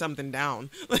burn something down.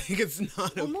 Like it's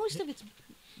not. Well, most of it's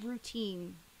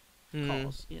routine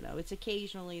calls. You know, it's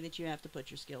occasionally that you have to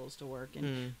put your skills to work,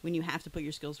 and when you have to put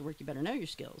your skills to work, you better know your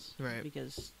skills, right?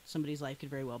 Because somebody's life could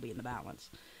very well be in the balance.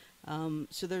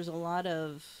 So there's a lot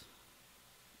of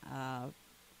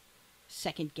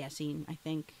second guessing. I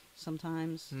think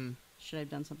sometimes. Should I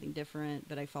have done something different?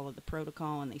 But I followed the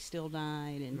protocol, and they still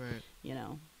died. And you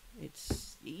know,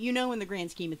 it's in the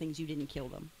grand scheme of things, you didn't kill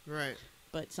them, right?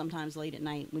 But sometimes late at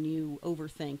night, when you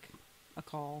overthink a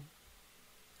call,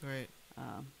 right,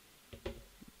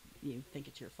 you think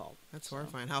it's your fault. That's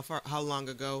horrifying. How long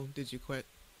ago did you quit?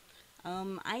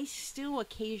 I still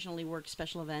occasionally work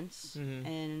special events,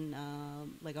 and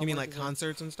like you mean like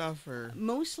concerts and stuff, or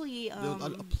mostly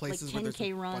places like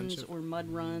 10K runs or mud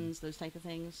runs, those type of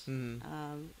things.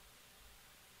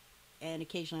 And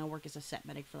occasionally I'll work as a set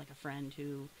medic for like a friend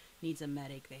who needs a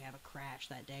medic. They have a crash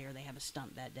that day, or they have a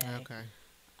stunt that day. Okay.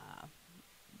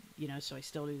 So I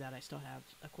still do that. I still have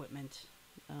equipment,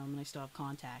 and I still have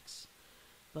contacts,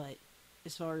 but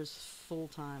as far as full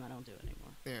time, I don't do it anymore.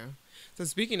 Yeah. So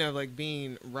speaking of like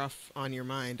being rough on your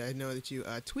mind, I know that you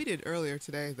tweeted earlier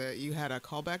today that you had a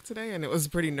callback today, and it was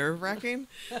pretty nerve wracking.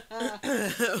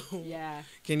 Yeah.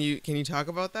 Can you talk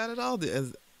about that at all?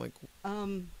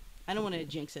 I don't want to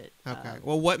jinx it. Okay.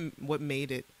 Well, what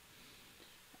made it?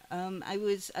 I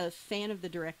was a fan of the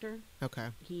director. Okay.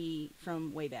 He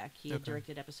from way back. He had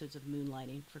directed episodes of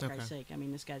Moonlighting. For Christ's sake, I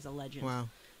mean, this guy's a legend. Wow.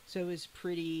 So it was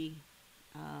pretty.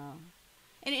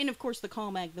 And of course the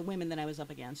callback, the women that I was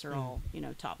up against are all,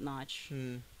 top notch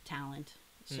talent.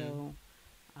 So,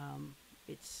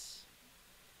 it's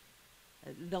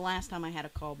the last time I had a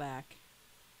callback,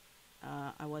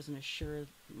 I wasn't as sure of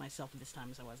myself this time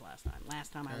as I was last time.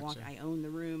 Last time I owned the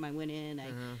room. I went in,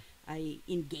 I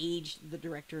engaged the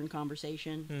director in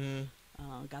conversation,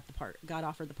 got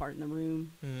offered the part in the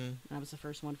room, and I was the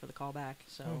first one for the callback.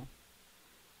 So.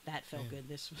 That felt good.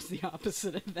 This was the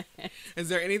opposite of that. Is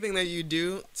there anything that you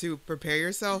do to prepare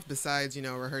yourself besides,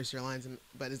 rehearse your lines?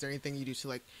 But is there anything you do to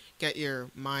like get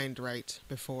your mind right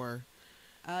before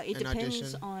it an depends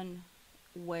audition? On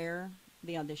where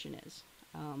the audition is.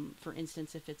 For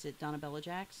instance, if it's at Donabella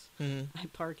Jack's, I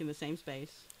park in the same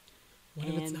space. What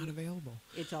if it's not available?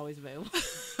 It's always available.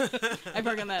 I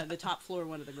park on the top floor of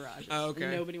one of the garages. Oh,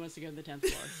 okay. Nobody wants to go to the 10th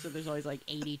floor, so there's always like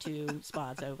 82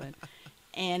 spots open.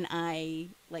 And I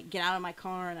like get out of my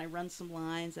car and I run some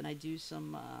lines and I do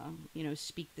some,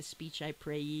 speak the speech I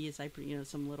pray ye as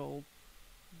some little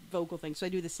vocal thing. So I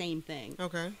do the same thing.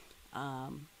 Okay.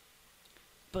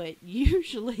 But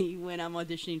usually when I'm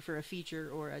auditioning for a feature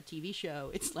or a TV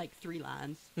show, it's like 3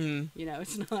 lines.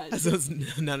 It's not. So it's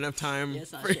not enough time. Yeah,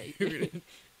 it's not shape.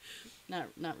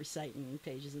 not reciting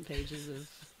pages and pages of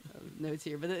notes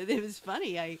here. But it was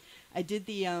funny. I did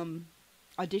the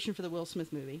audition for the Will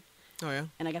Smith movie. Oh, yeah?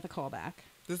 And I got the call back.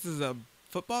 This is a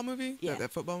football movie? Yeah.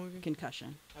 That football movie?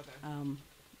 Concussion. Okay.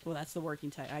 Well, that's the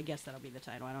working title. I guess that'll be the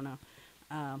title. I don't know.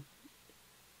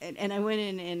 And I went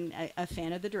in and a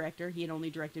fan of the director. He had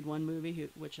only directed one movie,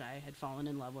 which I had fallen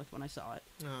in love with when I saw it.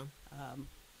 Uh-huh.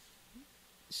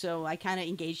 So I kind of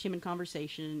engaged him in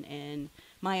conversation, and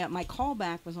my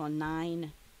callback was on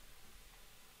 9/11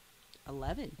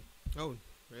 Oh,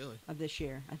 really? of this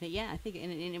year. I think,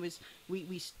 and it was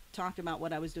we talked about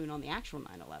what I was doing on the actual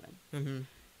 9/11. Mm-hmm.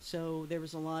 So there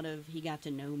was a lot of, he got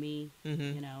to know me,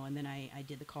 Mm-hmm. and then I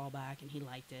did the callback, and he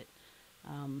liked it.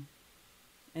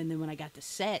 And then when I got to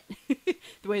set,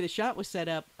 the way the shot was set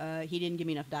up, he didn't give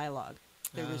me enough dialogue.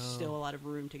 There was still a lot of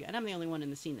room to go. And I'm the only one in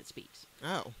the scene that speaks.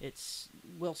 Oh. It's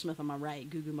Will Smith on my right,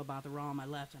 Gugu Mbatha-Raw on my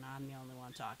left, and I'm the only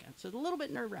one talking. So it's a little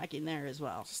bit nerve-wracking there as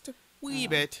well. Just a wee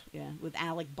bit. Yeah, with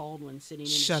Alec Baldwin sitting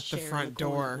in Shut his the chair front in the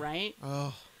corner, door. right?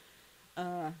 Oh.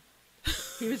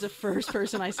 He was the first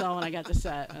person I saw when I got to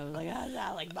set. I was like, oh,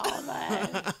 Alec Baldwin.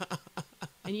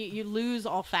 And you lose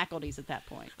all faculties at that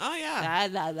point. Oh, yeah.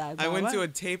 I went to a a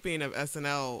taping of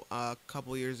SNL a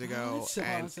couple years ago, that's so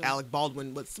and awesome. Alec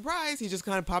Baldwin was surprised. He just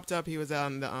kind of popped up. He was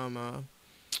on the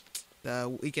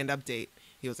Weekend Update.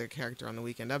 He was a character on the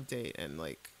Weekend Update, and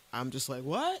like I'm just like,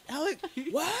 what, Alec?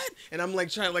 What? And I'm like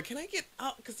trying, like, can I get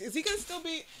out? Because is he gonna still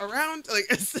be around? Like,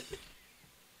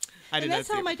 and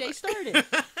that's how my day started,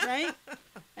 right?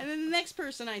 And then the next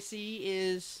person I see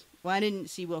is, well, I didn't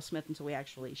see Will Smith until we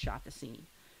actually shot the scene,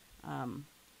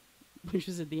 which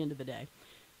was at the end of the day.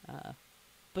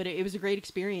 But it was a great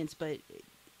experience, but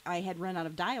I had run out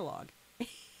of dialogue.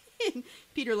 And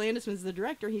Peter Landisman's the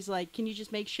director. He's like, can you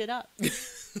just make shit up?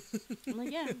 I'm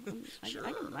like, yeah, Sure.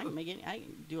 I can make it. I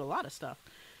can do a lot of stuff.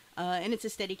 And it's a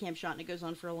Steadicam shot, and it goes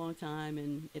on for a long time,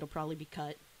 and it'll probably be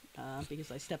cut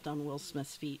because I stepped on Will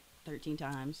Smith's feet 13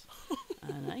 times.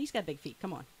 And he's got big feet.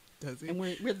 Come on. Does he? And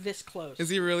we're this close. Is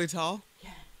he really tall?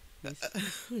 Yeah.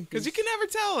 Because you can never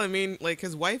tell. I mean, like,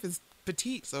 his wife is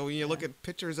petite, so when you look at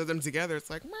pictures of them together,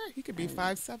 it's like, meh, he could be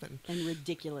 5'7". And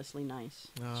ridiculously nice.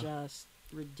 Just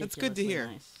ridiculously That's good to hear.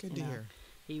 nice. Good to hear.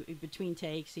 He between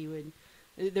takes, he would.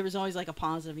 There was always like a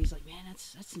positive. He's like, man,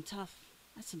 that's some tough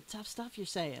stuff you're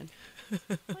saying.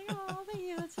 Like, oh, thank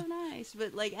you, that's so nice.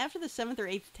 But like after the 7th or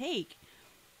 8th take,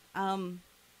 an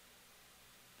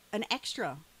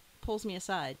extra pulls me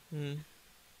aside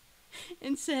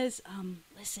and says,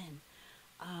 listen,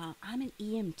 I'm an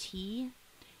EMT,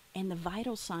 and the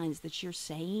vital signs that you're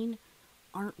saying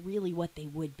aren't really what they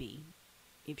would be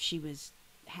if she was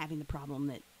having the problem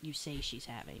that you say she's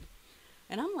having.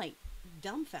 And I'm like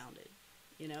dumbfounded.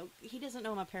 He doesn't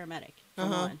know I'm a paramedic, for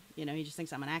one. He just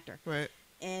thinks I'm an actor. Right.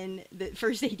 And the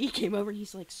first AD came over and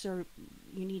he's like, sir,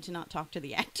 you need to not talk to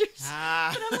the actors.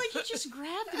 And I'm like, he just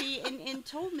grabbed me and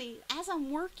told me as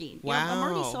I'm working. Wow. I'm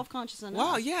already self-conscious enough.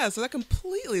 Wow, yeah, so that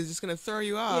completely is just going to throw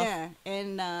you off. Yeah,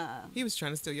 and... he was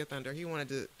trying to steal your thunder. He wanted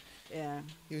to... Yeah.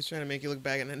 He was trying to make you look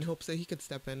bad and in hopes that he could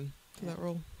step in to that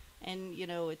role. And,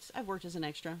 I've worked as an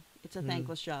extra. It's a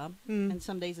thankless job. And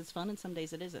some days it's fun and some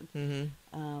days it isn't.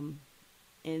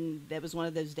 And that was one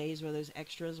of those days where those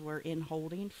extras were in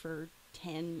holding for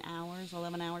 10 hours,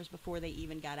 11 hours before they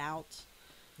even got out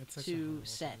to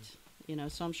set.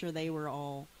 So I'm sure they were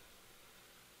all...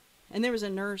 And there was a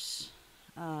nurse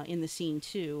in the scene,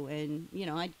 too. And,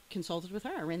 I consulted with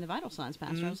her. I ran the vital signs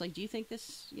past her. I was like, do you think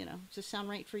this, does this sound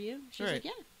right for you? She was like,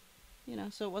 yeah.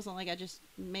 So it wasn't like I just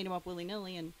made them up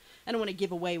willy-nilly. And I don't want to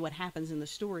give away what happens in the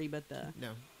story, but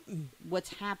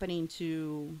what's happening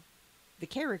to the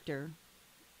character...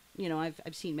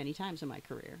 I've seen many times in my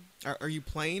career. Are you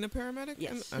playing a paramedic?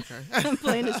 Yes. Okay. I'm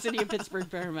playing a City of Pittsburgh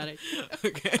paramedic.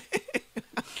 Okay.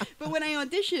 But when I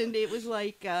auditioned, it was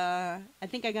like, I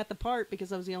think I got the part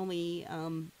because I was the only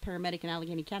paramedic in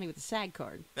Allegheny County with a SAG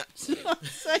card. So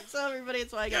I saw everybody,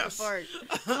 that's why I got the part.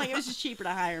 I'm like, it was just cheaper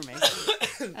to hire me.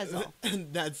 That's all.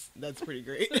 That's pretty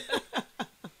great.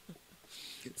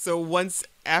 So once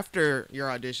after your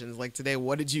auditions, like today,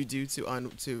 what did you do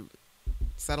to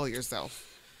settle yourself?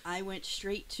 I went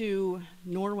straight to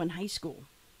Norwin High School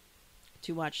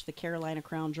to watch the Carolina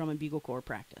Crown Drum and Bugle Corps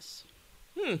practice.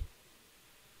 You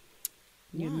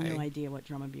have no idea what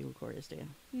Drum and Bugle Corps is, do you?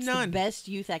 It's None. the best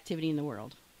youth activity in the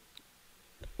world.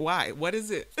 Why? What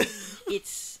is it?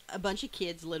 It's a bunch of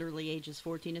kids, literally ages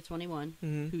 14 to 21,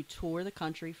 who tour the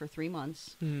country for 3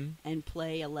 months and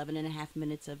play 11 and a half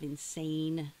minutes of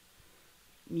insane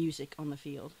music on the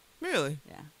field. Really?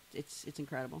 Yeah, it's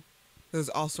incredible. There's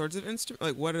all sorts of instruments.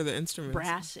 Like, what are the instruments?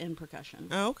 Brass and percussion.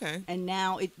 Oh, okay. And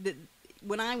now,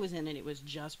 when I was in it, it was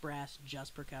just brass,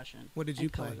 just percussion. What did you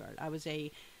play? Color guard. I was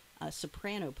a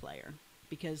soprano player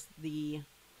because the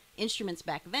instruments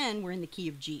back then were in the key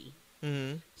of G.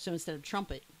 Mm-hmm. So instead of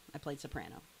trumpet, I played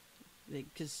soprano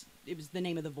because it was the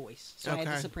name of the voice. So I had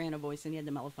the soprano voice, and you had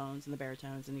the mellophones and the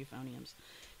baritones and the euphoniums.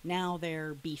 Now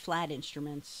they're B-flat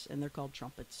instruments, and they're called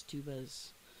trumpets, tubas,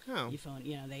 euphonium.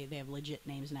 You know, they have legit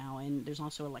names now, and there's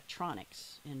also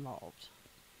electronics involved.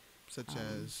 Such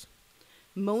as?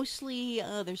 Mostly,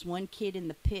 there's one kid in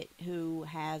the pit who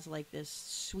has like this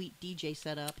sweet DJ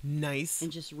setup. Nice.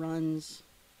 And just runs.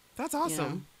 That's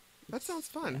awesome. That sounds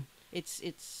fun. Yeah.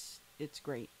 It's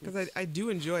great. Because I do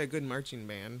enjoy a good marching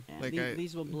band. Yeah, like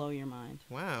these will blow your mind.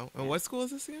 Wow. And what school is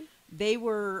this again? They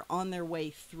were on their way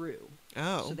through.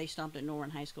 Oh. So they stopped at Norman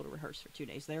High School to rehearse for 2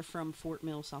 days. They're from Fort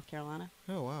Mill, South Carolina.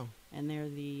 Oh, wow. And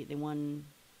they won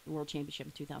the World Championship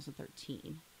in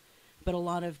 2013. But a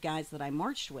lot of guys that I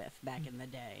marched with back in the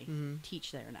day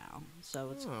teach there now.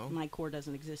 So my corps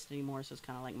doesn't exist anymore, so it's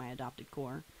kind of like my adopted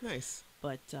corps. Nice.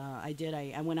 But I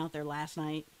went out there last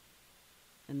night,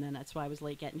 and then that's why I was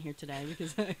late getting here today,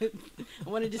 because I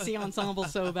wanted to see Ensemble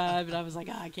so bad, but I was like,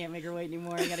 I can't make her wait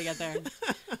anymore. I got to get there.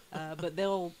 But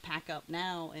they'll pack up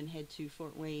now and head to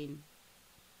Fort Wayne,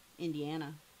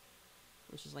 Indiana,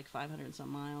 which is like 500 and some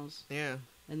miles. Yeah.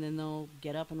 And then they'll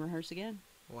get up and rehearse again.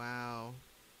 Wow.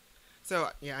 So,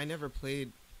 yeah, I never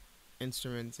played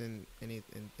instruments in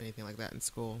anything like that in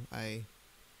school. I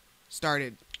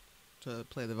started to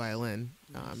play the violin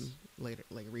later,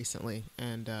 like recently,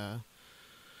 and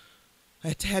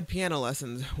I had piano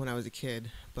lessons when I was a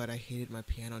kid, but I hated my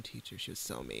piano teacher. She was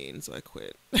so mean, so I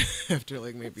quit after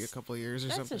like maybe a couple years or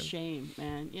something. That's a shame,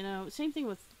 man. You know, same thing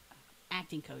with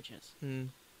acting coaches. You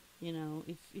know,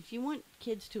 if you want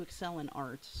kids to excel in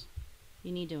arts,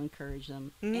 you need to encourage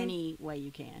them any way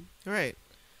you can. Right.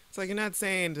 It's like, you're not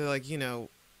saying to, like, you know,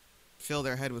 fill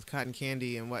their head with cotton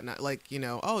candy and whatnot. Like, you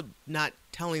know, not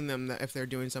telling them that if they're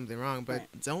doing something wrong, but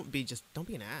don't be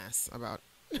an ass about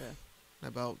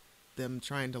about them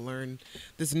trying to learn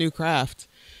this new craft.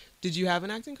 Did you have an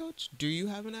acting coach? Do you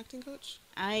have an acting coach?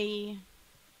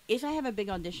 If I have a big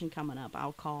audition coming up,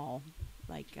 I'll call.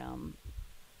 I'm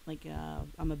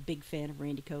a big fan of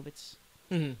Randy Kovitz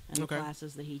and the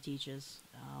classes that he teaches.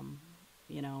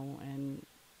 You know, and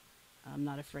I'm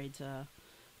not afraid to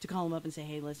call him up and say,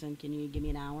 hey, listen, can you give me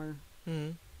an hour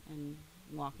and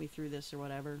walk me through this or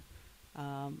whatever?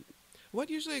 What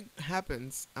usually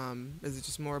happens? Is it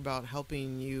just more about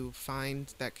helping you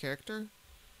find that character?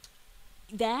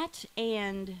 That,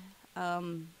 and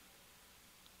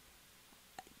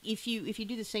if you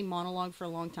do the same monologue for a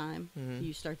long time,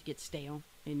 you start to get stale,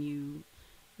 and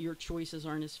your choices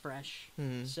aren't as fresh.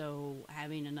 So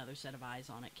having another set of eyes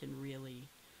on it can really,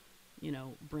 you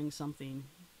know, bring something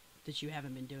that you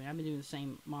haven't been doing. I've been doing the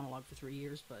same monologue for 3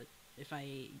 years, but if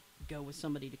I go with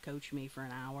somebody to coach me for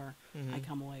an hour, I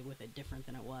come away with it different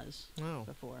than it was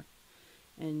before.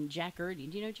 And Jack Erdy,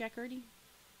 do you know Jack Erdy?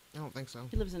 I don't think so.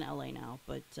 He lives in LA now,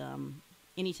 but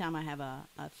anytime I have a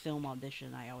film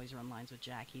audition, I always run lines with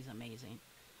Jack. He's amazing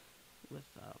with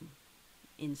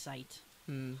insight.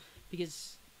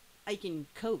 Because I can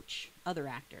coach other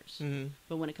actors,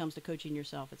 but when it comes to coaching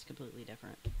yourself, it's completely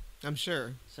different. I'm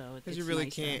sure. So because you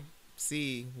really can't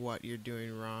see what you're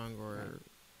doing wrong,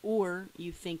 or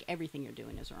you think everything you're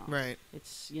doing is wrong. Right.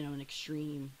 It's, you know, an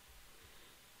extreme.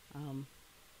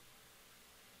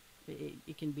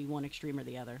 It can be one extreme or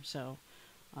the other. So,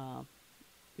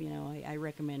 you know, I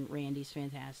recommend Randy's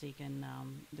fantastic, and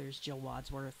there's Jill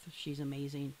Wadsworth. She's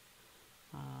amazing.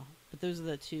 But those are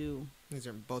the two. These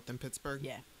are both in Pittsburgh?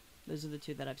 Yeah. Those are the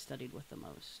two that I've studied with the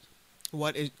most.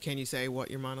 Can you say what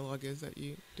your monologue is that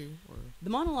you do? Or? The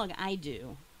monologue I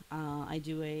do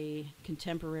a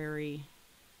contemporary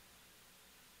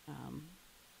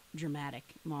dramatic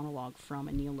monologue from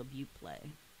a Neil LaBute play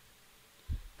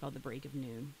called The Break of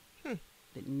Noon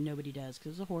that nobody does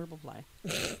because it's a horrible play.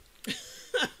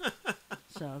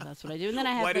 So that's what I do. And then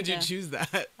I have. Why did you choose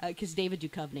that? Because David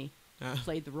Duchovny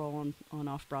played the role on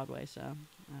Off-Broadway. So.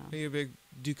 Are you a big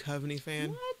Duchovny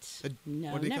fan? What?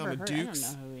 No, what do they call him? Heard. Dukes?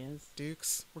 I don't know who he is.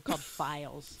 Dukes? We're called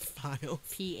Philes. Philes.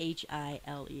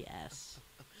 Philes.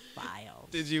 Philes.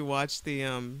 Did you watch the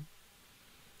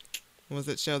what was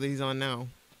that show that he's on now?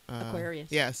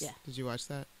 Aquarius. Yes. Yeah. Did you watch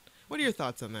that? What are your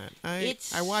thoughts on that?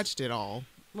 I watched it all.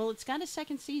 Well, it's got a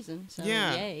second season, so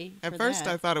Yeah. yay. At for first,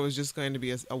 that. I thought it was just going to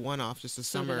be a one-off, just a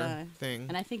So did summer I. thing.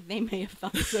 And I think they may have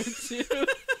thought so too.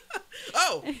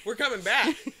 Oh, we're coming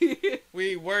back.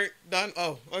 We weren't done.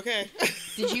 Oh, okay.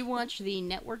 Did you watch the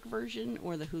network version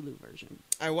or the Hulu version?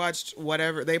 I watched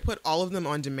whatever. They put all of them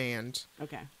on demand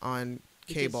Okay. on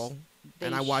Because cable,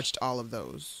 and I watched all of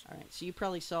those. All right. So you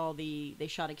probably saw they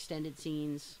shot extended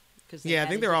scenes. Yeah, I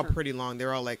think they're all pretty long.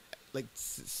 They're all like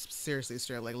seriously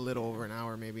straight, like a little over an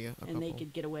hour, maybe a couple. And they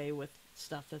could get away with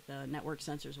stuff that the network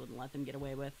censors wouldn't let them get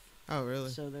away with. Oh,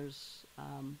 really? So there's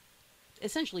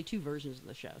essentially two versions of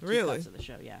the show. Two Really? cuts of the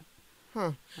show, yeah.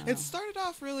 Huh. It started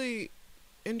off really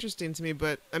interesting to me,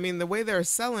 but I mean, the way they're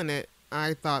selling it,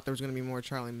 I thought there was going to be more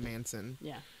Charlie Manson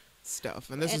stuff.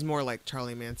 And this is more like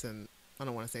Charlie Manson, I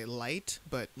don't want to say light,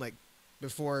 but like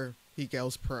before he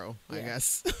goes pro, I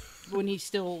guess. When he's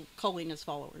still culling his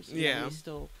followers. You know, he's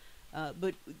still...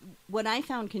 but what I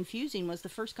found confusing was the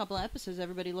first couple of episodes,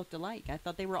 everybody looked alike. I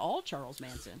thought they were all Charles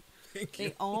Manson.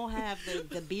 They all have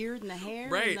the beard and the hair.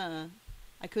 Right. And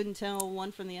I couldn't tell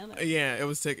one from the other. Yeah,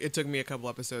 it took me a couple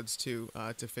episodes to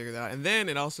figure that out. And then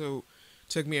it also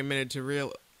took me a minute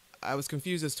to I was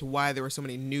confused as to why there were so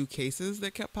many new cases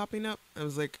that kept popping up. I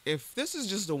was like, if this is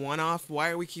just a one-off, why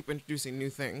are we keep introducing new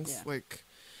things? Yeah.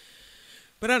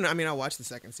 But I don't know. I mean, I'll watch the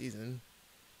second season.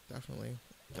 Definitely.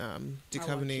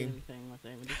 Duchovny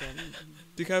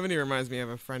reminds me of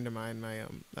a friend of mine, my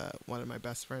one of my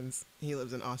best friends. He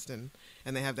lives in Austin,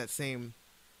 and they have that same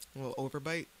little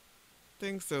overbite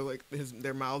thing. So like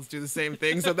their mouths do the same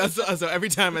thing. So that's so every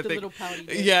time I think,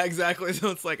 yeah, exactly. So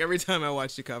it's like every time I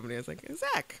watch Duchovny, it's like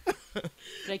Zach. But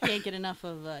I can't get enough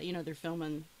of they're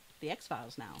filming the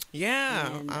X-Files now.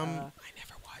 Yeah, and, I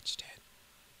never watched it.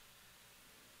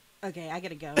 Okay, I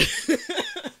gotta go.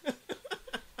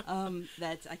 I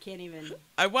can't even.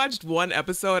 I watched one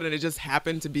episode and it just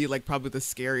happened to be like probably the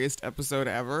scariest episode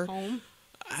ever. Home?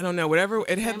 I don't know, whatever.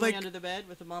 It had like under the bed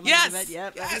with the mom yes, under the bed.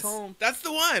 Yep, yes, that was Home. That's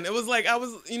the one. It was like I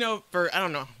was, for I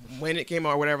don't know when it came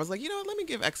out or whatever. I was like, let me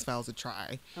give X-Files a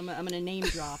try. I'm gonna name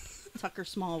drop. Tucker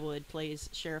Smallwood plays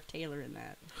Sheriff Taylor in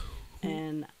that,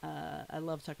 and I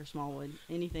love Tucker Smallwood.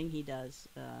 Anything he does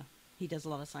a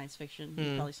lot of science fiction.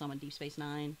 You probably saw him on Deep Space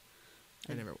Nine.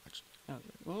 I never watched. Oh,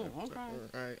 okay.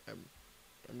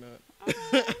 I'm not.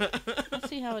 Let's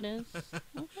see how it is.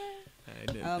 Okay. I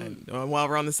didn't. While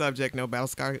we're on the subject, no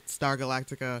Battlestar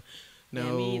Galactica,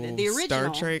 no the original. Star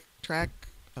Trek. Trek.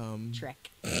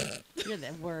 You're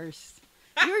the worst.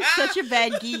 You're such a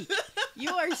bad geek. You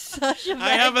are such a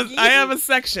bad geek. I have a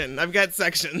section. I've got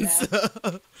sections.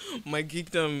 Yeah. My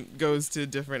geekdom goes to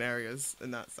different areas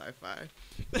and not sci-fi.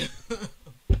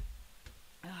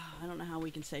 I don't know how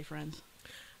we can say friends.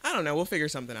 I don't know. We'll figure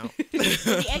something out.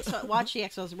 Watch the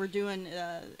X-Files. We're doing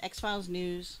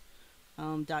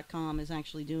XFilesNews.com is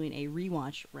actually doing a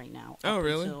rewatch right now. Oh,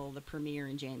 really? Until the premiere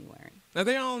in January. Are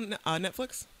they on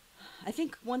Netflix? I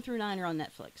think 1 through 9 are on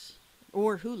Netflix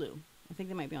or Hulu. I think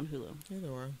they might be on Hulu. Either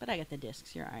or. But I got the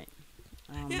discs. You're all right.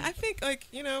 Yeah, I think I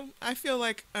feel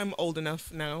like I'm old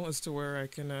enough now as to where I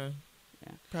can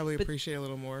probably appreciate a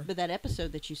little more. But that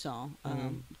episode that you saw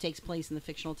takes place in the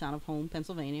fictional town of Home,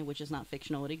 Pennsylvania, which is not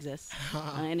fictional. It exists.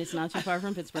 And it's not too far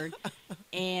from Pittsburgh.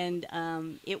 And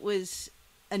it was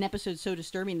an episode so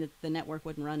disturbing that the network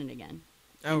wouldn't run it again.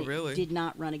 Oh, and really? It did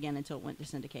not run again until it went to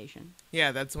syndication.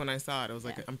 Yeah, that's when I saw it. It was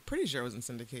like, I'm pretty sure it was in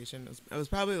syndication. It was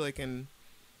probably like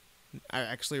I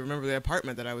actually remember the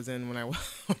apartment that I was in when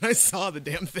I saw the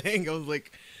damn thing. It was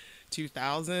like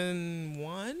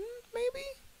 2001, maybe?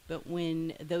 But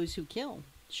when Those Who Kill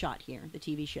shot here, the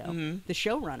TV show, the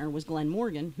showrunner was Glenn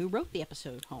Morgan, who wrote the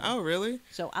episode Home. Oh, really?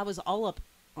 So I was all up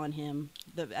on him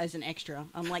as an extra.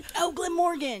 I'm like, oh, Glenn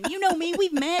Morgan, you know me,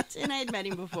 we've met. And I had met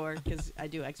him before because I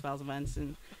do X-Files events.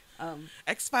 And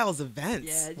X-Files events?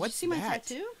 Yeah. Did What's you see that? my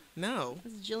tattoo? No.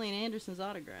 This is Gillian Anderson's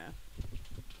autograph.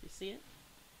 You see it?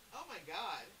 Oh, my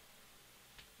God.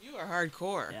 You are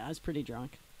hardcore. Yeah, I was pretty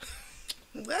drunk.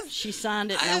 She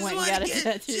signed it and I went and got a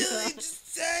tattoo. Jillian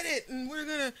just said it and we're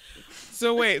gonna...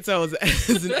 So wait, so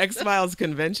is an X-Files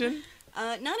convention?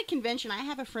 Not a convention. I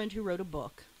have a friend who wrote a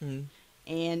book. Mm-hmm.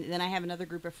 And then I have another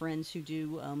group of friends who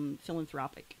do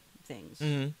philanthropic things.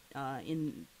 Mm-hmm.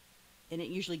 And it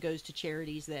usually goes to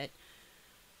charities that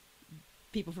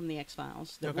people from the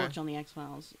X-Files that worked on the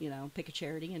X-Files, pick a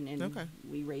charity and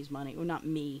we raise money. Well, not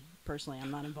me personally.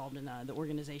 I'm not involved in the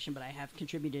organization, but I have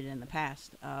contributed in the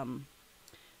past.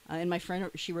 And my friend,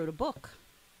 she wrote a book.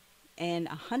 And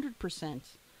 100%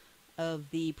 of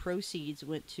the proceeds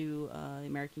went to the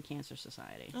American Cancer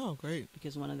Society. Oh, great.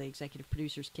 Because one of the executive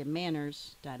producers, Kim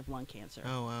Manners, died of lung cancer.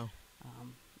 Oh, wow.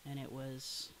 And it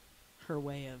was her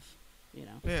way of You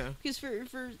know, Yeah. because for I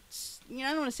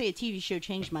don't want to say a TV show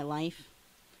changed my life,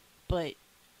 but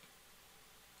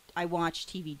I watch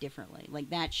TV differently. Like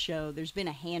that show, there's been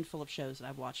a handful of shows that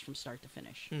I've watched from start to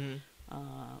finish. Mm-hmm.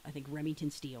 I think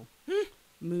Remington Steele,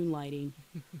 Moonlighting,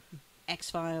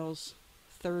 X-Files,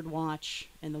 Third Watch,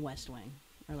 and The West Wing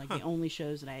are like the only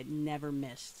shows that I had never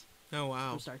missed. Oh,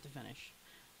 wow. From start to finish.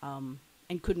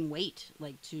 And couldn't wait,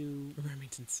 like, to...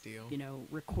 Remington Steele. You know,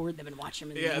 record them and watch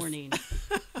them in the morning.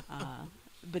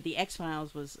 But the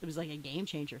X-Files was like a game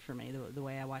changer for me, the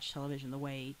way I watched television, the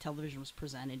way television was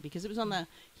presented, because it was on the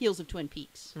heels of Twin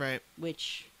Peaks. Right.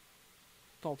 Which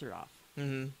faltered off.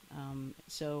 Mm-hmm.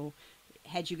 So,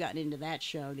 had you gotten into that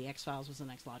show, the X-Files was the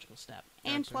next logical step.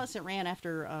 Gotcha. And plus, it ran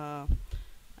after,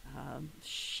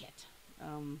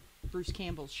 Bruce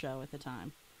Campbell's show at the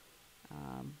time.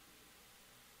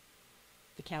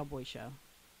 The Cowboy Show.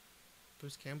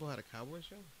 Bruce Campbell had a cowboy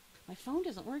show? My phone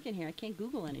doesn't work in here. I can't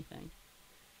Google anything.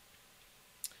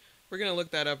 We're going to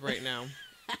look that up right now.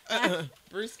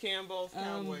 Bruce Campbell's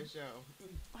cowboy show.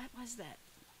 What was that?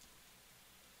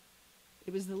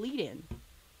 It was the lead-in.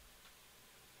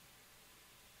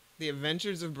 The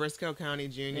Adventures of Briscoe County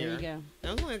Jr. There you go.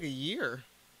 That was only like a year.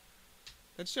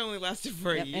 That show only lasted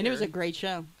for a year. And it was a great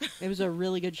show. It was a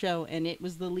really good show. And it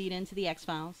was the lead-in to the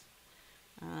X-Files.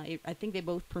 I think they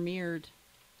both premiered...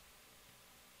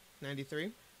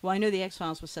 93? Well, I know the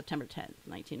X-Files was September 10th,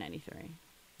 1993.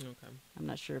 Okay. I'm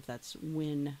not sure if that's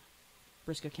when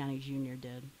Briscoe County Jr.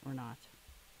 did or not.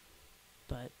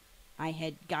 But I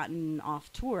had gotten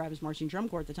off tour. I was marching drum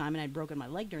corps at the time, and I'd broken my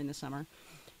leg during the summer.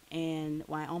 And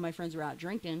while all my friends were out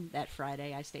drinking that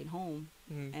Friday, I stayed home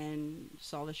and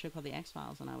saw this show called The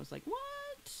X-Files, and I was like,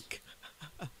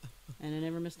 what? And I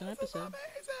never missed an episode.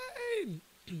 Amazing!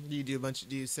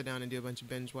 Do you sit down and do a bunch of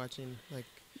binge watching? Like,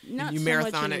 Not you so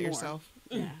marathon much it anymore. yourself?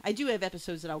 Yeah. I do have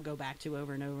episodes that I'll go back to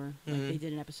over and over. Like they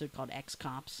did an episode called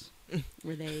Ex-Cops,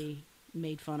 where they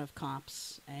made fun of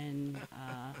cops and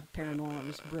paranormal. It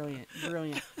was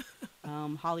brilliant.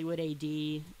 Hollywood AD.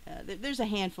 There's a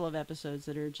handful of episodes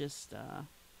that are just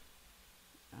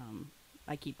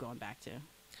I keep going back to.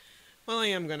 Well, I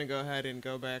am going to go ahead and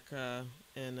go back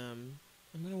and I'm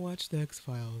going to watch the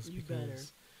X-Files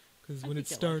because when it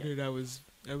started, I was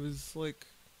like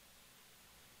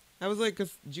a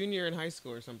junior in high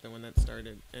school or something when that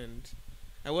started, and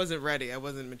I wasn't ready. I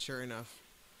wasn't mature enough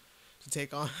to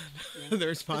take on the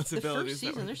responsibilities. The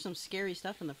first season, there's some scary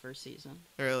stuff in the first season.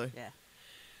 Really? Yeah.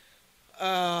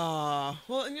 Well,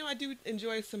 I do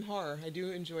enjoy some horror. I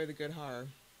do enjoy the good horror.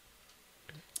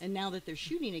 And now that they're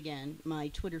shooting again, my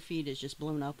Twitter feed is just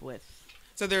blown up with...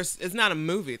 So it's not a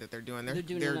movie that they're doing. They're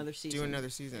doing another season.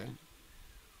 Yeah.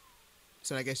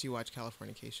 So I guess you watch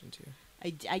Californication too.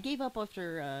 I gave up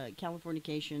after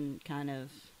Californication kind of...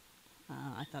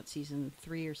 I thought season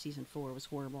 3 or season 4 was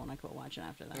horrible, and I quit watching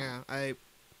after that. Yeah, I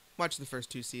watched the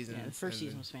first 2 seasons. Yeah, the first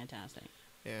season was fantastic.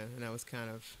 Yeah, and I was kind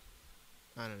of...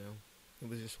 I don't know. It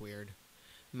was just weird.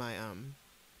 My,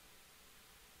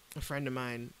 a friend of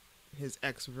mine, his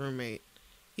ex-roommate,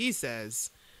 he says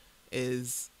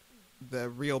is the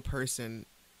real person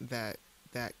that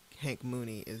Hank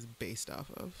Mooney is based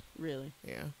off of. Really?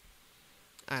 Yeah.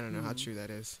 I don't know how true that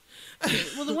is.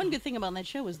 Well, the one good thing about that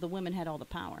show was the women had all the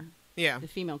power. Yeah. The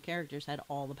female characters had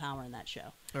all the power in that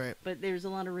show. Right. But there's a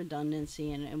lot of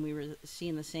redundancy, and we were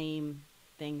seeing the same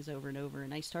things over and over,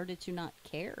 and I started to not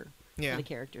care for the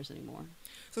characters anymore.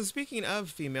 So speaking of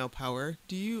female power,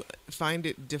 do you find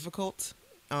it difficult?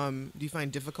 Do you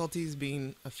find difficulties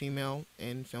being a female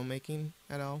in filmmaking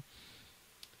at all?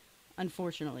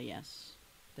 Unfortunately, yes.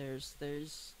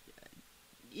 There's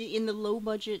in the low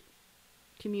budget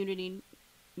community,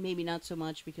 maybe not so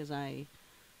much because I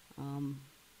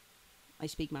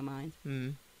speak my mind,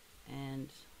 and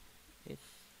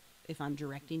if I'm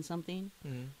directing something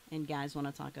and guys want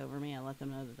to talk over me, I let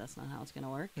them know that that's not how it's going to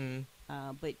work.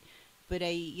 But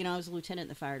I was a lieutenant in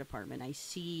the fire department. I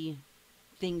see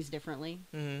things differently.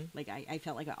 Like I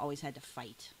felt like I always had to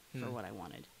fight for what I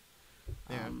wanted.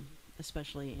 Yeah.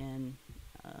 Especially in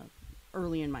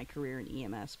early in my career in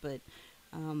EMS. But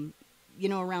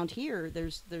around here,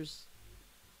 there's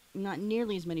not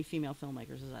nearly as many female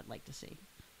filmmakers as I'd like to see.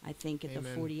 I think at the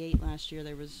 48 last year,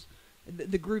 there was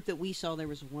the group that we saw. There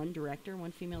was one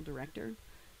female director,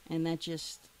 and that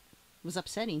just was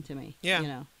upsetting to me.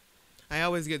 Yeah. I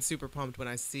always get super pumped when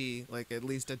I see like at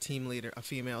least a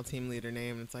female team leader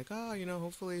name. It's like,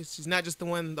 hopefully she's not just the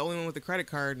only one with the credit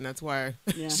card, and that's why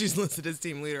she's listed as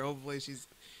team leader. Hopefully she's,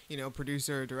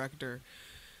 producer or director.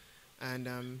 And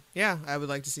I would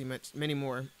like to see many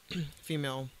more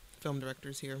female film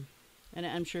directors here. And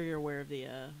I'm sure you're aware of the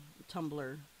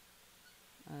Tumblr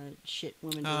shit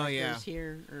women Oh, directors yeah.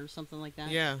 here or something like that.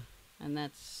 Yeah. And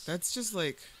that's That's just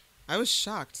like, I was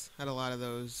shocked at a lot of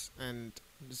those and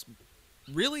just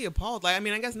really appalled. Like, I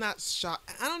mean, I guess not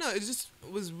shocked. I don't know. It just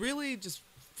was really just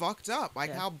fucked up.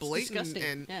 Like yeah, how it's blatant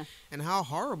disgusting. Yeah. and how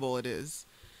horrible it is.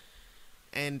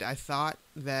 And I thought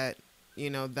that,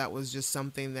 that was just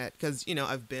something that, because,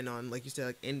 I've been on, like you said,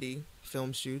 like indie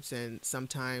film shoots, and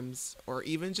sometimes, or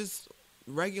even just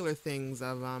regular things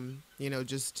of,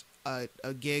 just a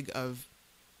gig of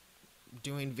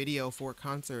doing video for a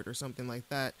concert or something like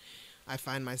that. I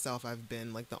find myself, I've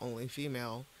been like the only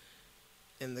female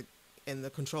in the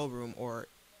control room or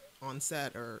on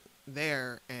set or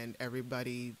there, and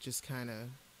everybody just kind of,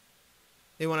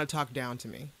 they want to talk down to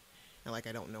me, and like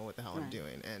I don't know what the hell I'm Right.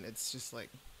 doing, and it's just like,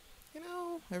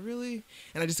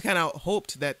 I just kind of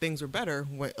hoped that things were better,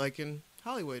 like in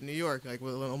Hollywood, New York, like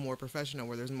with a little more professional,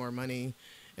 where there's more money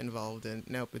involved, and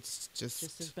nope, it's Just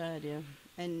as bad, yeah.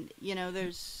 And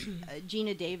there's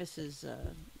Gina Davis's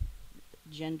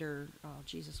gender. Oh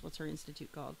Jesus, what's her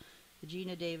institute called? The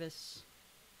Gina Davis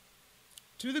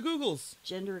to the Googles.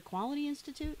 Gender Equality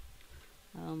Institute.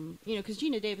 Because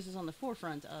Gina Davis is on the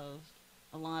forefront of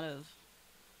a lot of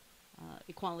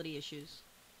equality issues.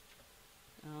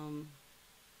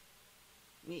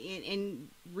 And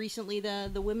recently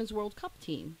the Women's World Cup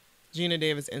team. Gina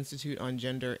Davis Institute on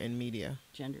Gender and Media.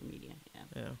 Gender Media, yeah.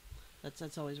 Yeah.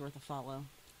 That's always worth a follow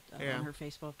Yeah. on her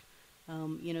Facebook.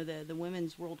 The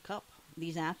Women's World Cup,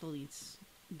 these athletes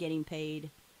getting paid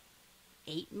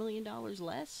 $8 million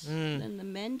less than the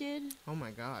men did. Oh my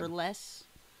God. Or less.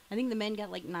 I think the men got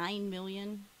like $9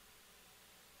 million.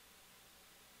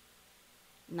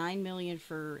 $9 million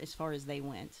for as far as they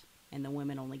went, and the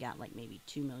women only got like maybe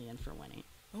 $2 million for winning.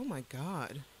 Oh my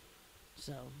God.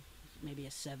 So maybe a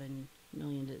 $7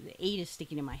 million. The 8 is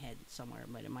sticking in my head somewhere,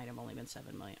 but it might have only been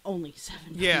 $7 million. Only $7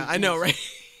 million. Yeah, I know, right?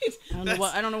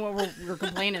 I don't know what we're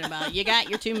complaining about. You got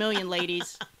your $2 million,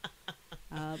 ladies.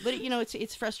 But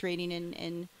it's frustrating,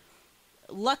 and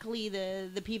luckily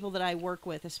the people that I work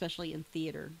with, especially in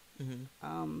theater,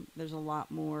 there's a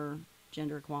lot more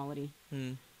gender equality.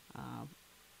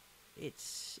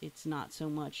 It's not so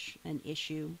much an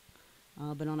issue,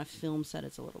 but on a film set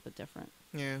it's a little bit different.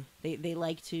 Yeah. They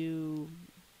like to.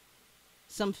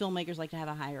 Some filmmakers like to have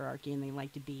a hierarchy, and they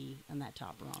like to be on that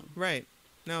top rung. Right.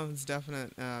 No, it's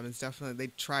definite. They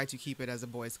try to keep it as a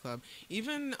boys' club.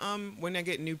 Even when I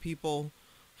get new people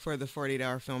for the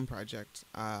 48-hour film project,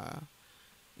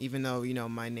 even though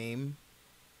my name,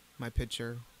 my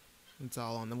picture, it's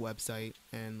all on the website,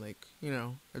 and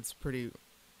it's pretty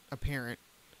apparent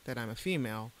that I'm a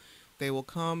female, they will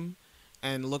come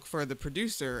and look for the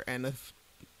producer, and if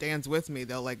Dan's with me,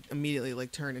 they'll immediately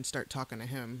turn and start talking to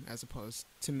him as opposed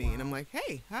to me. Wow. And I'm like,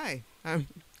 hey, hi,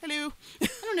 hello. I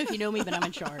don't know if you know me, but I'm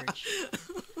in charge.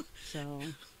 So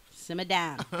simmer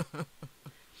down.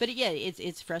 But yeah,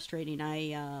 it's frustrating.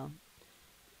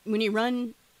 When you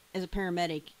run as a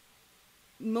paramedic,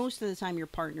 most of the time your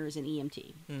partner is an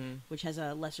EMT, which has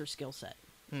a lesser skill set.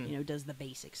 Does the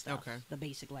basic stuff, the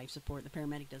basic life support. The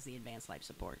paramedic does the advanced life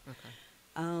support.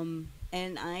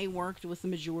 And I worked with the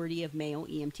majority of male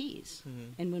EMTs.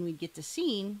 And when we'd get to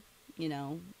scene,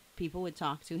 people would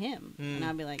talk to him. And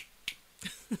I'd be like,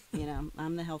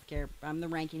 I'm the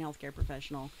ranking healthcare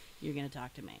professional. You're going to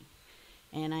talk to me.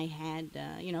 And I had,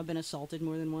 I've been assaulted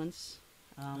more than once.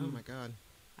 Oh my God.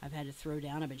 I've had to throw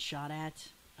down. I've been shot at.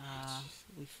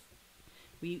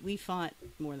 We fought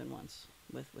more than once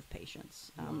with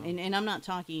patients. And I'm not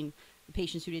talking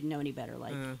patients who didn't know any better,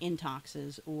 like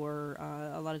intoxes, or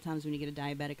a lot of times when you get a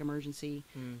diabetic emergency,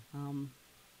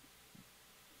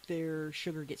 their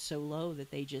sugar gets so low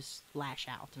that they just lash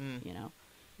out.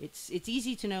 It's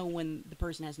easy to know when the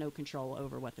person has no control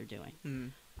over what they're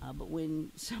doing. But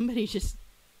when somebody just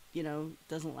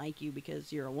doesn't like you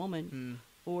because you're a woman,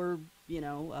 or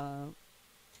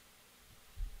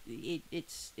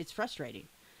it's frustrating.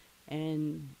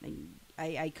 And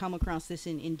I come across this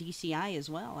in DCI as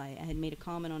well. I had made a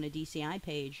comment on a DCI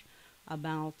page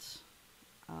about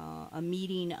a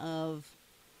meeting of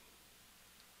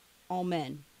all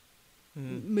men,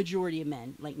 majority of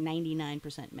men, like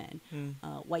 99% men,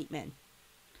 white men,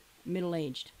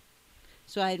 middle-aged.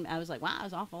 So I was like, wow,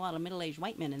 there's an awful lot of middle-aged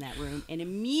white men in that room. And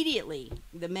immediately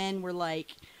the men were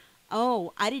like,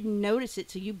 oh, I didn't notice it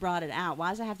till you brought it out. Why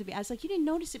does it have to be? I was like, you didn't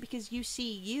notice it because you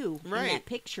see you in that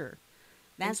picture.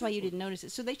 That's why you didn't notice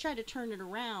it. So they tried to turn it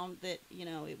around that,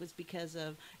 it was because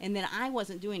of, and then I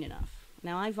wasn't doing enough.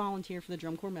 Now I volunteer for the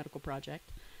Drum Corps Medical Project.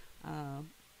 I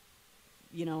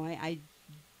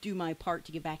do my part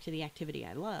to give back to the activity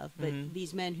I love. But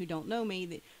these men who don't know me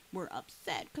that were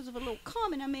upset because of a little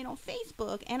comment I made on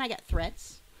Facebook, and I got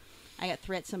threats.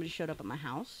 Somebody showed up at my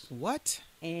house. What?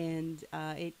 And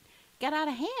it got out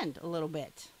of hand a little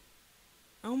bit.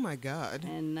 Oh my God.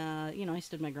 And I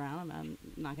stood my ground. I'm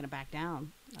not going to back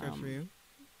down. Good for you.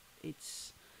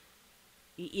 It's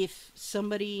if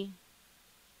somebody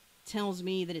tells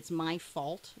me that it's my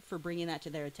fault for bringing that to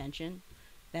their attention,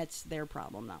 that's their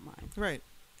problem, not mine. Right.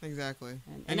 Exactly.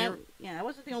 And I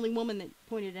wasn't the only woman that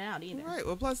pointed it out either. Right.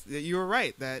 Well, plus you were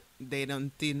right that they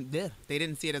didn't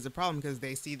see it as a problem because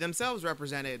they see themselves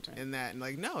represented in that, and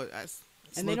like, no,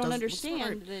 and they don't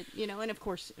understand that, and of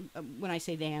course, when I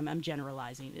say they, I'm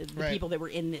generalizing. The people that were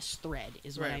in this thread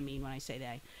is what I mean when I say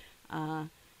they. And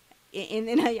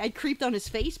then I creeped on his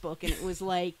Facebook, and it was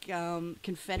like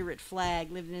Confederate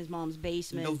flag, lived in his mom's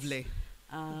basement. Lovely.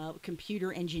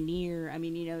 Computer engineer. I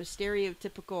mean,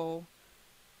 stereotypical,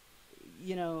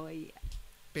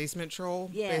 basement troll,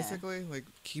 basically, like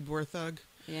keyboard thug.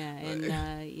 Yeah,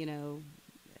 and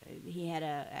he had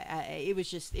it was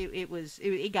just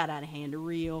it got out of hand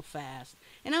real fast,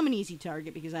 and I'm an easy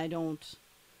target because I don't.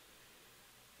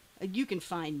 You can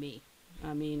find me.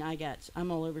 I mean,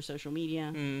 I'm all over social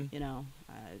media.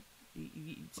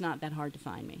 It's not that hard to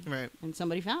find me. Right. And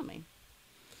somebody found me,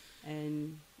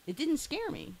 and it didn't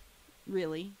scare me,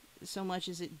 really, so much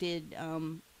as it did.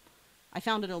 I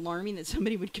found it alarming that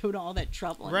somebody would go to all that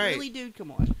trouble. And really, dude,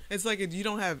 come on. It's like you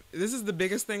don't have. This is the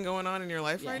biggest thing going on in your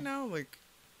life right now. Like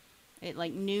at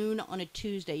like noon on a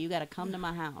Tuesday, you got to come to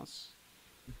my house.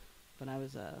 But I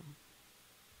was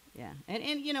and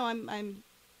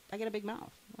I got a big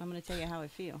mouth. I'm going to tell you how I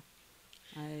feel.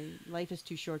 Life is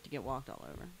too short to get walked all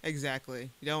over. Exactly.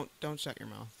 Don't shut your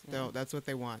mouth. Yeah. That's what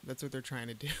they want. That's what they're trying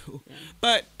to do. Yeah.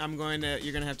 But you're going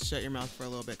to have to shut your mouth for a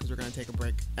little bit because we're going to take a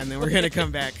break. And then we're going to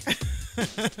come back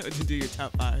to do your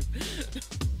top 5.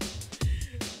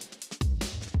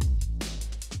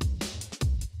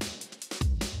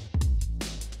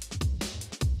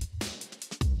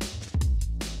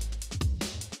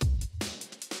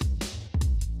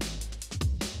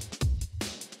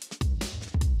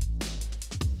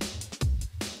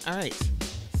 All right,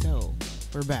 so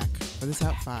we're back for the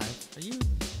top 5. Are you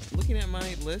looking at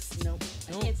my list? Nope.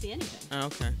 I can't see anything. Oh,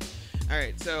 okay. All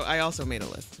right, so I also made a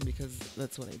list because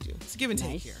that's what I do. It's give and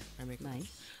take here. I make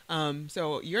lists.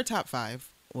 So your top 5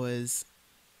 was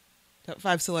top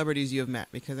 5 celebrities you have met,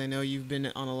 because I know you've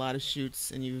been on a lot of shoots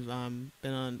and you've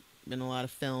been in a lot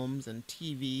of films and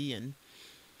TV and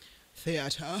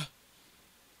theater.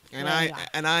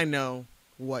 And I know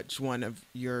which one of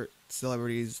your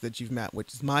celebrities that you've met,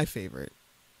 which is my favorite,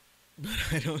 but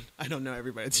I don't know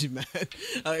everybody that you've met.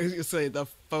 I was gonna say the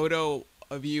photo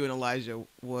of you and Elijah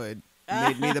Wood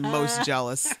made me the most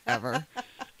jealous ever.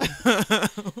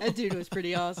 That dude was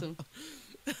pretty awesome.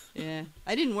 Yeah,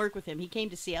 I didn't work with him. He came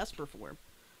to see us perform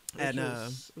at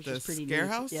which the was pretty Scare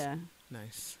neat. House. Yeah,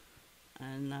 Nice.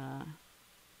 and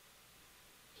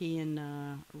he and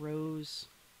Rose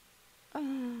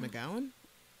McGowan.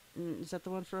 Is that the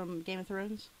one from Game of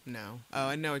Thrones? No. Oh,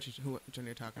 I know which one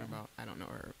you're talking about. I don't know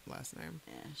her last name.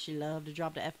 Yeah, she loved to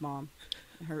drop the F-bomb.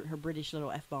 Her British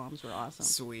little F-bombs were awesome.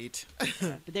 Sweet.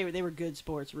 Yeah, but they were good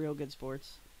sports, real good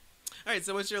sports. All right,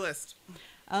 so what's your list?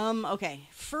 Okay.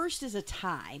 First is a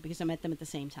tie because I met them at the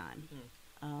same time.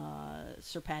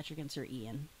 Sir Patrick and Sir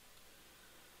Ian.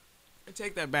 I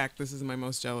take that back. This is my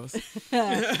most jealous.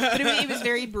 But it was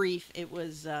very brief. It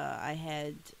was I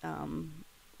had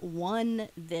won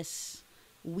this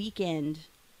weekend,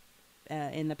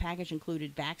 and the package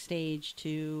included backstage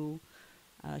to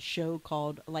a show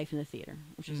called Life in the Theater,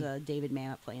 which is a David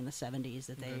Mamet play in the 70s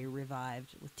that they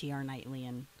revived with T.R. Knightley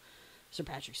and Sir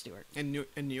Patrick Stewart. In New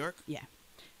York? Yeah.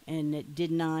 And it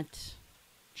did not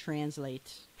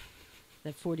translate.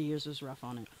 That 40 years was rough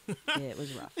on it. It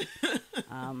was rough.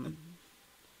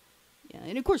 Yeah,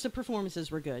 and of course the performances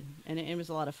were good, and it was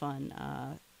a lot of fun.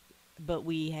 But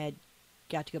we had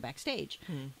got to go backstage,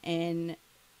 and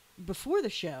before the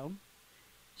show,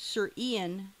 Sir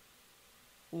Ian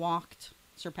walked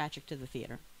Sir Patrick to the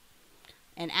theater,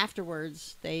 and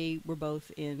afterwards they were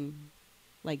both in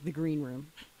like the green room,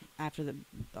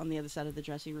 on the other side of the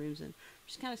dressing rooms, and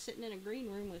just kind of sitting in a green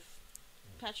room with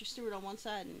Patrick Stewart on one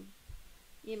side and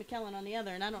Ian McKellen on the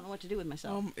other, and I don't know what to do with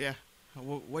myself. Yeah.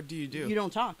 What do? You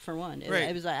don't talk, for one. Right.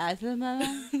 It was like,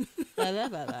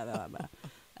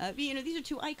 these are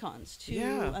two icons,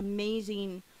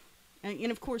 amazing,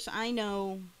 and of course I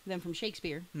know them from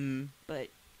Shakespeare, but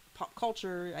pop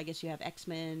culture, I guess you have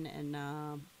X-Men and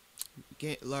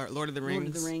Lord of the Rings. Lord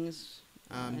of the Rings.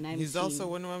 And he's also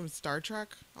one of them, Star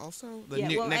Trek, also? Next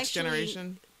actually,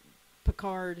 Generation?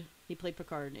 Picard. He played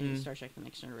Picard in Star Trek: The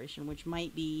Next Generation, which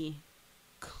might be,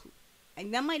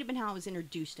 and that might have been how I was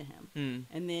introduced to him,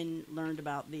 and then learned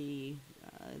about the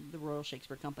Royal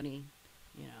Shakespeare Company,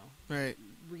 you know, Right.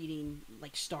 reading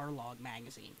like Starlog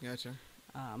magazine. Gotcha.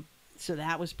 So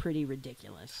that was pretty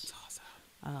ridiculous. That's awesome.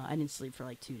 I didn't sleep for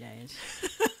like 2 days.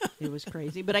 It was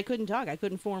crazy, but I couldn't talk. I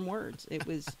couldn't form words. I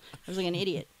was like an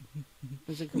idiot. I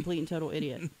was a complete and total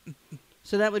idiot.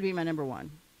 So that would be my number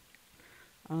one.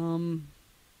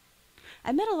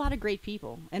 I met a lot of great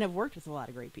people, and I've worked with a lot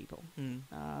of great people.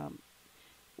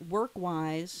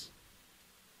 Work-wise,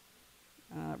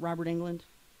 Robert Englund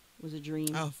was a dream.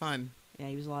 Oh, fun. Yeah,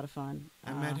 he was a lot of fun.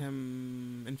 I met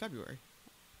him in February.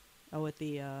 Oh, at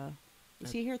the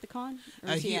was he here at the con?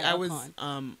 Or was he at I our was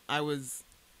con? I was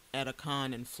at a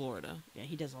con in Florida. Yeah,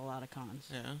 he does a lot of cons.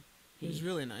 Yeah. He was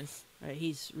really nice. Right,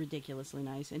 he's ridiculously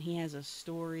nice, and he has a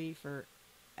story for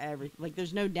every. Like,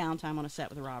 there's no downtime on a set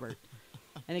with Robert.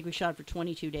 I think we shot for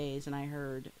 22 days, and I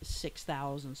heard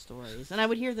 6,000 stories, and I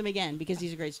would hear them again because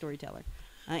he's a great storyteller,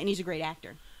 and he's a great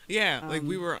actor. Yeah, like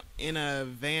we were in a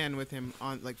van with him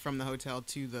on, like, from the hotel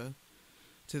to the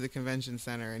convention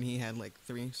center, and he had like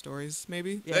 3 stories,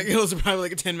 maybe. Yeah. Like, it was probably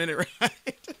like a 10-minute ride.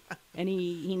 And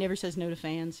he never says no to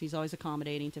fans. He's always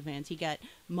accommodating to fans. He got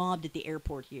mobbed at the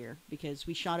airport here because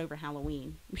we shot over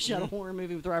Halloween. We shot a horror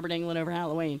movie with Robert Englund over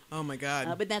Halloween. Oh my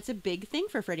God! But that's a big thing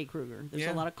for Freddy Krueger. There's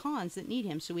Yeah. a lot of cons that need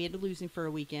him, so we had to lose him for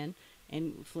a weekend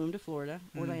and flew him to Florida,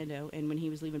 Orlando. And when he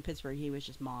was leaving Pittsburgh, he was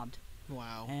just mobbed.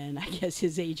 Wow. And I guess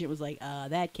his agent was like,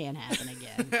 that can't happen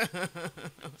again.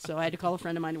 So I had to call a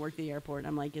friend of mine to work at the airport. And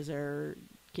I'm like,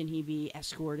 can he be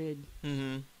escorted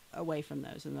away from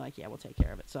those? And they're like, yeah, we'll take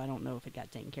care of it. So I don't know if it got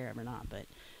taken care of or not. But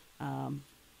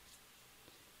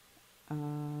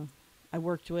I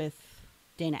worked with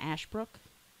Dana Ashbrook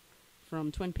from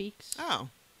Twin Peaks. Oh.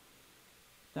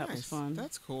 That nice. was fun.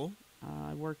 That's cool.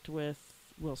 I worked with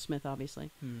Will Smith,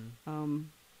 obviously.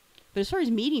 But as far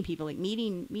as meeting people, like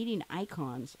meeting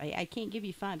icons, I can't give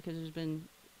you 5 because there's been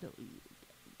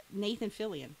Nathan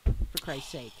Fillion, for Christ's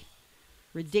sake,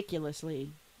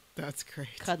 ridiculously That's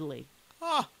great. cuddly.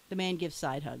 Oh. The man gives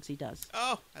side hugs. He does.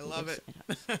 Oh, I love it.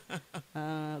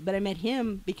 But I met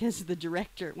him because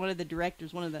one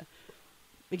of the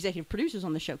executive producers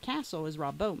on the show Castle is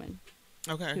Rob Bowman,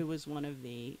 Okay. who was one of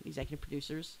the executive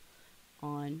producers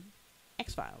on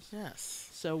X-Files. Yes.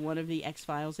 So one of the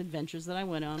X-Files adventures that I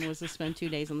went on was to spend 2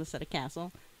 days on the set of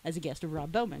Castle as a guest of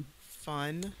Rob Bowman.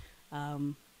 Fun.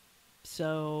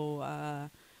 So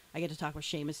I get to talk with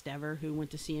Seamus Dever, who went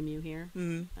to CMU here.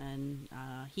 And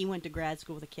he went to grad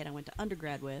school with a kid I went to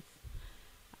undergrad with.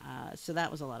 So that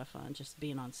was a lot of fun, just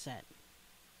being on set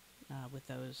with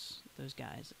those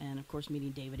guys. And, of course,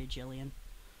 meeting David and Jillian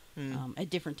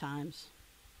at different times.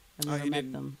 I've never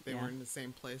met them. They weren't in the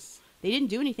same place. They didn't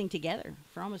do anything together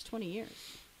for almost 20 years.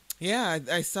 Yeah,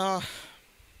 I saw.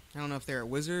 I don't know if they're at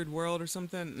Wizard World or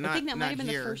something. I think that might not have been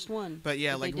here. the first one. But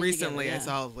yeah, that they like did recently, together, I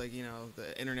saw like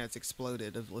the internet's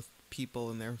exploded with people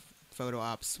and their photo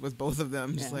ops with both of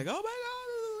them. Just like, oh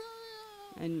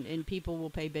my God. And people will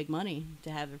pay big money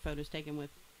to have their photos taken with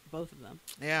both of them.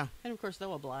 Yeah. And of course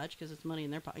they'll oblige because it's money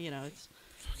in their pocket. It's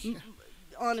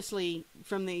honestly,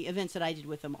 from the events that I did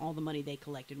with them, all the money they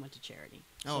collected went to charity.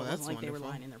 So Oh, it that's wasn't like they were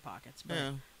wonderful. lining their pockets. But,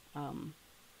 Yeah.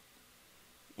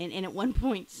 and at one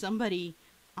point somebody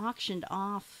auctioned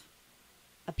off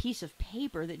a piece of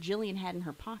paper that Jillian had in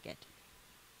her pocket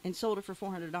and sold it for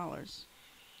 $400,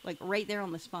 like right there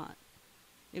on the spot.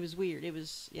 It was weird. It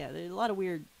was there's a lot of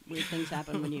weird things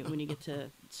happen when you get to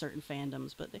certain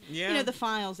fandoms. But the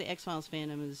Files, the X-Files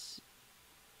fandom is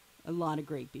a lot of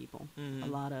great people, a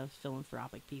lot of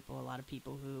philanthropic people, a lot of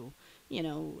people who,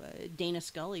 Dana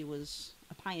Scully was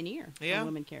a pioneer for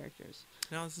women characters.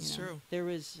 No, this is true. There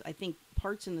was, I think,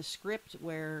 parts in the script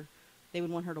where they would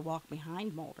want her to walk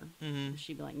behind Mulder.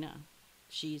 She'd be like, no,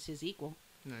 she's his equal.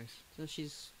 Nice. So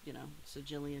she's, so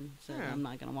Jillian said, I'm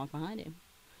not going to walk behind him.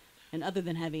 And other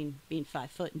than being 5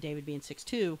 foot and David being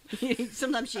 6'2",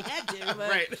 sometimes she had to. But,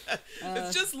 right.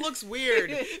 It just looks weird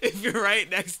if you're right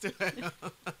next to him.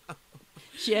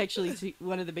 She actually,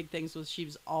 one of the big things was she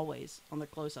was always, on the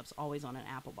close-ups, always on an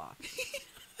apple box.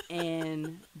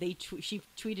 And she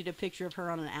tweeted a picture of her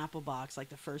on an apple box like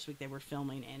the first week they were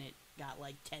filming, and it got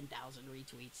like 10,000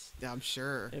 retweets. Yeah, I'm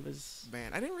sure. It was...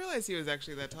 Man, I didn't realize he was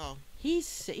actually that tall.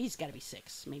 He's got to be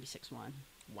 6, maybe 6'1".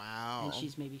 Wow. And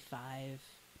she's maybe 5'2".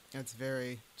 That's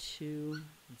very...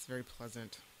 It's very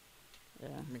pleasant. Yeah.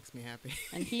 It makes me happy.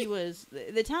 And he was...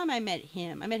 The time I met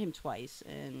him twice,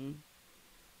 and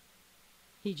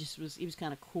He was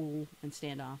kind of cool and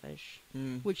standoffish,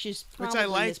 Mm. which is Which probably I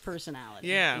like. his personality.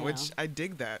 Yeah, you which know? I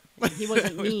dig that. He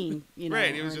wasn't mean,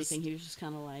 Right, or he was anything. He was just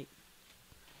kind of like,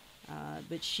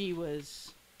 but she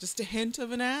was, just a hint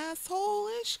of an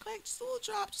asshole-ish, like just a little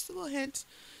drop, just a little hint.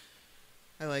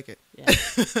 I like it. yeah.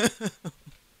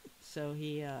 So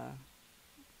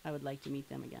I would like to meet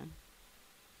them again.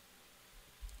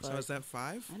 So But is that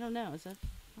 5? I don't know. Is that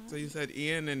 5? So you said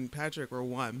Ian and Patrick were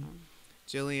 1.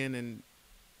 Jillian and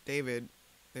David,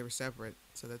 they were separate.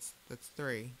 So that's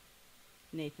 3.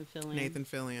 Nathan Fillion. Nathan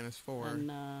Fillion is 4.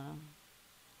 And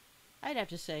I'd have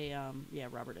to say,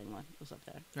 Robert Englund was up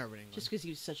there. Robert Englund. Just because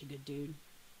he was such a good dude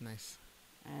Nice.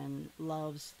 and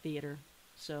loves theater.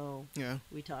 So Yeah.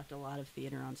 we talked a lot of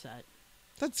theater on set.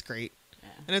 That's great. Yeah.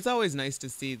 And it's always nice to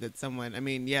see that someone, I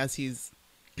mean, yes, he's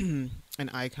an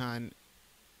icon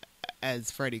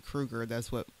as Freddy Krueger.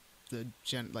 That's what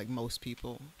most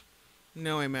people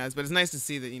know him as. But it's nice to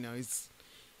see that,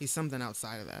 he's something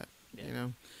outside of that, Yeah.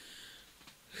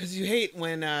 Because you hate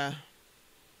when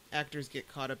actors get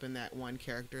caught up in that one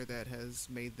character that has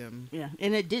made them. Yeah,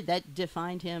 and that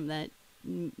defined him.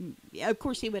 Of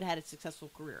course, he would have had a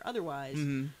successful career otherwise,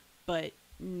 Mm-hmm. but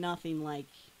nothing like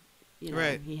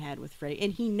Right. he had with Freddy.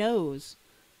 And he knows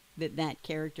that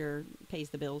character pays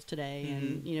the bills today,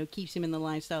 Mm-hmm. and keeps him in the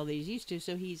lifestyle that he's used to.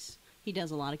 So he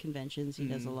does a lot of conventions. He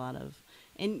does a Mhm. lot of,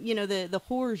 and the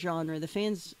horror genre.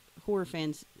 Horror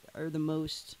fans are the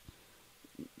most,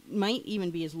 might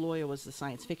even be as loyal as the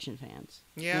science fiction fans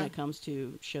Yeah. when it comes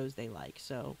to shows they like.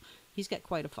 So he's got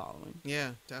quite a following.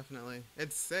 Yeah, definitely.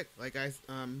 It's sick. Like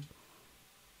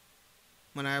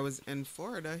when I was in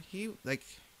Florida,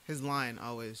 his line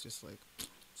always just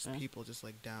Yeah. people just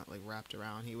down wrapped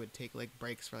around. He would take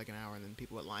breaks for an hour and then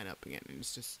people would line up again. And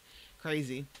it's just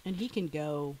crazy. And he can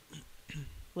go,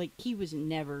 he was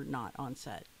never not on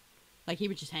set. He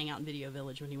would just hang out in Video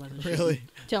Village when he wasn't shooting, Really?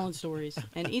 telling stories.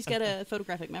 And he's got a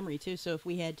photographic memory too. So if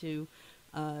we had to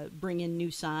bring in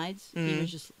new sides, he would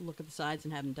just look at the sides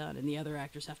and have them done. And the other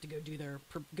actors have to go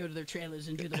to their trailers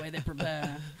and do the way they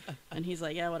prepare. And he's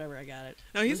like, yeah, whatever, I got it.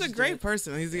 No, he's Let's a just do great it.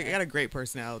 person. He's got a great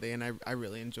personality, and I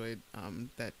really enjoyed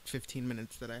that 15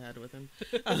 minutes that I had with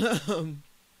him.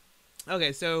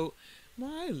 Okay, so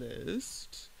my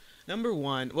list. Number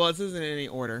 1. Well, this isn't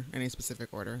in any specific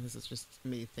order. This is just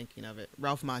me thinking of it.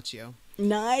 Ralph Macchio.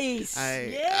 Nice.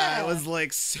 I was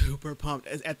super pumped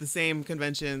at the same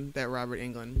convention that Robert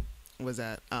Englund was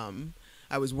at.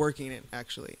 I was working it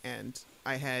actually, and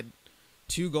I had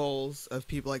 2 goals of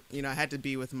people. I had to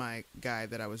be with my guy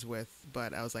that I was with,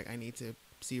 but I was like, I need to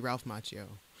see Ralph Macchio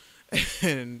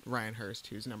and Ryan Hurst,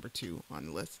 who's number 2 on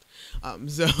the list.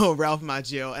 So Ralph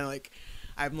Macchio, and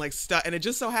I'm stuck, and it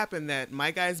just so happened that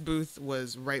my guy's booth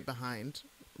was right behind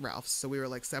Ralph's, so we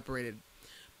were separated,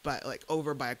 but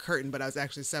over by a curtain. But I was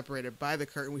actually separated by the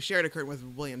curtain. We shared a curtain with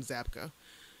William Zabka.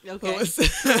 Okay.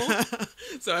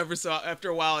 So after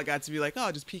a while, I got to be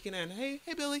just peeking in. Hey,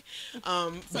 Billy.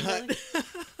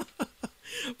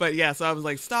 But yeah, so I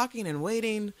was stalking and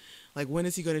waiting. When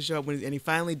is he going to show up? And he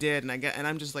finally did, and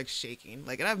I'm just shaking.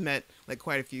 And I've met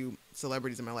quite a few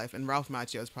celebrities in my life, and Ralph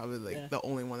Macchio is probably the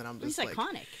only one that I'm just He's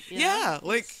iconic. Yeah,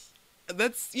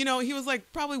 that's he was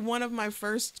probably one of my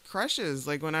first crushes.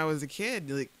 When I was a kid,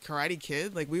 Karate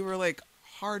Kid. We were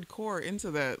hardcore into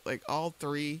that. All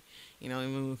 3.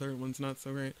 Even the third one's not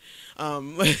so great.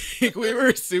 We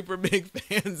were super big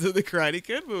fans of the Karate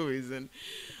Kid movies, and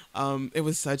it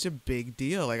was such a big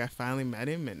deal. I finally met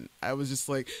him, and I was just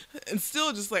and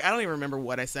still just I don't even remember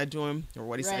what I said to him or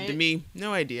what he said to me.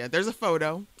 No idea. There's a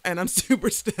photo, and I'm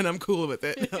and I'm cool with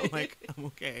it. I'm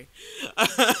okay.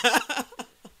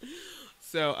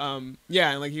 So,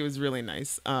 yeah, and he was really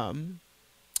nice. And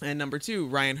number 2,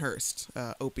 Ryan Hurst,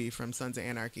 Opie from Sons of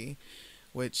Anarchy,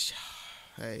 which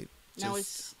Now,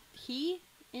 was he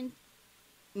in...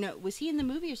 No, was he in the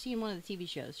movie or was he in one of the TV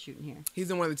shows shooting here?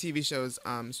 He's in one of the TV shows.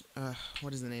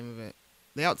 What is the name of it?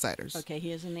 The Outsiders. Okay,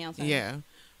 he is in The Outsiders. Yeah.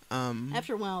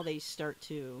 After a while, they start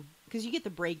to... Because you get the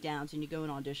breakdowns and you go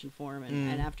and audition for them,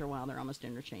 and after a while, they're almost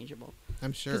interchangeable.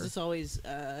 I'm sure. Because it's always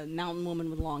a mountain woman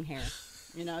with long hair.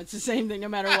 It's the same thing no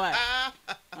matter what.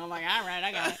 I'm like, all right,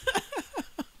 I got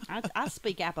it. I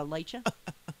speak Appalachia.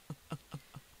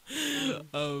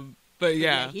 But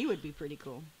yeah, he would be pretty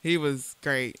cool. He was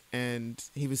great, and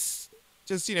he was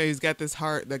just, he's got this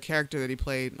heart. The character that he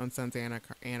played on Sons of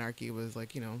Anarchy was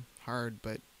hard,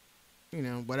 but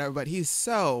whatever. But he's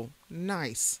so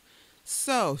nice,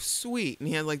 so sweet, and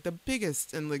he had the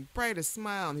biggest and brightest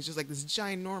smile, and he's just this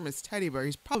ginormous teddy bear.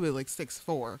 He's probably 6'4".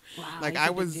 Wow, he's I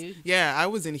a was, big dude. yeah, I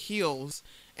was in heels,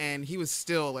 and he was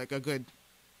still a good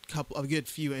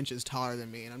few inches taller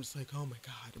than me, and I'm just oh my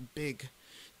god, a big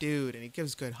dude, and he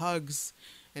gives good hugs,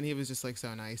 and he was just like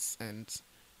so nice, and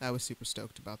I was super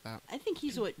stoked about that. I think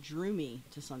he's what drew me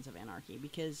to Sons of Anarchy,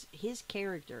 because his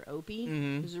character, Opie,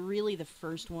 Mhm. was really the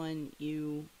first one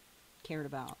you cared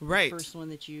about. Right. The first one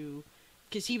that you...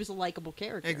 Because he was a likable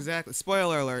character. Exactly.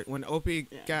 Spoiler alert, when Opie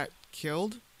Yeah. got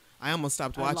killed, I almost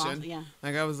stopped I watching. lost- yeah.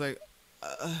 Like, I was like,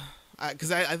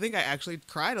 because I think I actually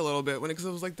cried a little bit because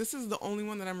I was like, this is the only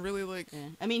one that I'm really like. Yeah.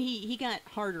 I mean, he got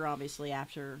harder, obviously,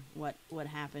 after what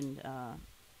happened.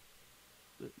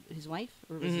 His wife?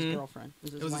 Or was his girlfriend?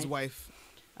 It was his wife.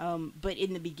 But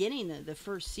in the beginning, the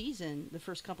first season, the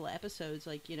first couple of episodes,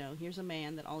 like, you know, here's a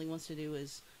man that all he wants to do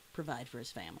is provide for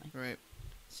his family. Right.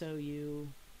 So you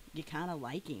kind of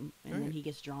like him, and then Right. he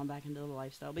gets drawn back into the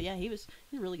lifestyle. But yeah, he's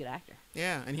a really good actor.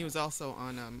 Yeah, and he was also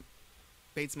on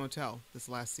Bates Motel this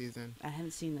last season. I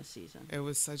haven't seen this season. He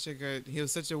was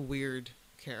such a weird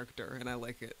character, and I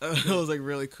like it. It was like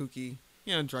really kooky,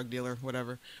 you know, drug dealer,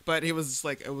 whatever. But he was just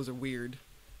like, it was a weird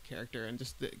character, and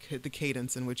just the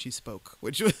cadence in which he spoke,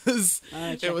 which was,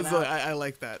 I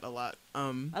like that a lot.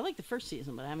 I like the first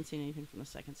season, but I haven't seen anything from the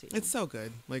second season. It's so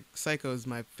good. Like, Psycho is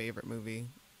my favorite movie,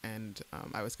 and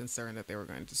I was concerned that they were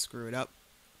going to screw it up.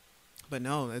 But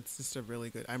no, it's just a really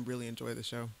good... I really enjoy the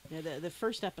show. Yeah, the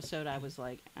first episode, I was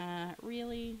like,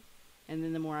 really? And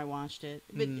then the more I watched it...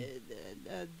 But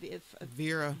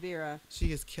Vera,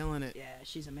 she is killing it. Yeah,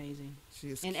 she's amazing. She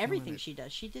is And killing everything it. she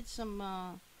does. She did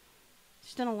some...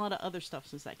 she's done a lot of other stuff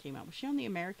since that came out. Was she on The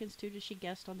Americans, too? Did she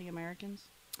guest on The Americans?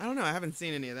 I don't know. I haven't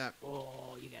seen any of that.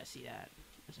 Oh, you gotta see that.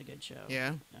 It's a good show.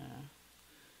 Yeah? Uh,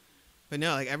 But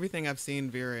no, like, everything I've seen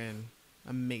Vera in,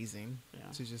 amazing.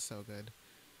 Yeah. She's just so good.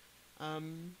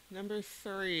 Number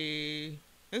 3.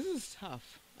 This is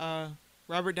tough.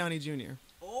 Robert Downey Jr.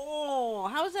 Oh,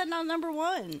 how is that not number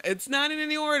 1? It's not in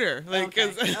any order. Like, Okay.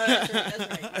 'cause- That's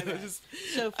right. I Okay. just-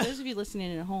 So, for those of you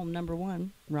listening at home, number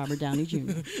 1, Robert Downey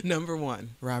Jr. number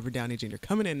 1, Robert Downey Jr.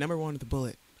 Coming in number 1 with a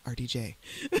bullet, RDJ.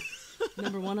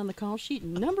 Number 1 on the call sheet,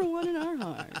 number 1 in our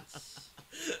hearts.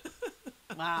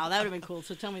 Wow, that would have been cool.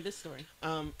 So tell me this story.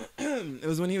 It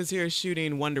was when he was here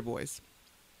shooting Wonder Boys.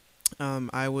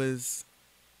 I was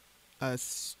a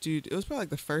student. It was probably like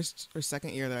the first or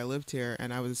second year that I lived here,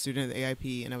 and I was a student at the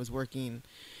AIP, and I was working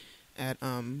at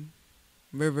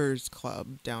Rivers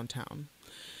Club downtown.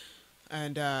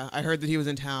 And I heard that he was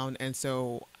in town, and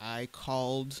so I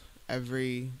called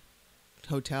every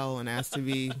hotel and asked to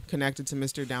be connected to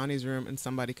Mr. Downey's room, and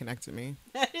somebody connected me.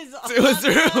 That is It was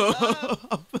awesome.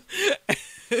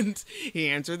 true. And he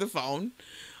answered the phone.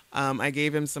 I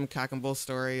gave him some cock and bull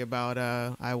story about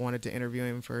I wanted to interview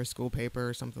him for a school paper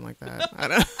or something like that. I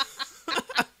don't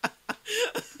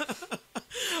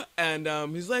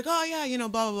And he's like, oh yeah, you know,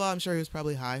 blah blah blah. I'm sure he was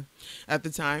probably high at the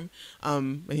time.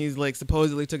 And he's like,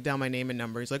 supposedly took down my name and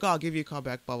number. He's like, oh, I'll give you a call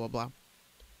back, blah blah blah.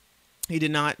 He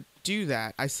did not do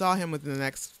that. I saw him within the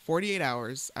next 48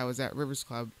 hours. I was at Rivers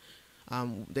Club.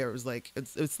 There was like,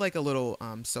 it's like a little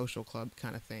social club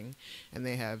kind of thing, and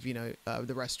they have, you know,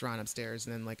 the restaurant upstairs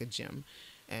and then like a gym,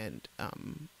 and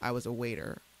I was a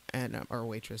waiter and or a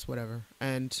waitress, whatever,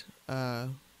 and I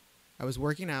was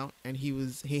working out, and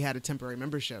he had a temporary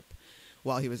membership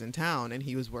while he was in town, and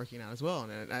he was working out as well,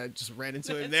 and I just ran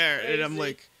into him there, and I'm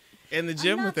like in the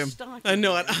gym with him. Stalking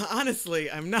No, you.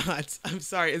 honestly, I'm not. I'm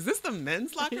sorry. Is this the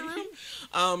men's locker room?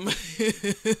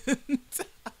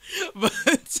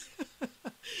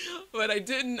 But I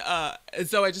didn't.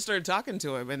 So I just started talking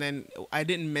to him, and then I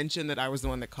didn't mention that I was the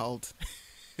one that called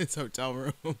his hotel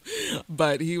room.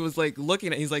 But he was like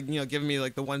looking at. He's like, you know, giving me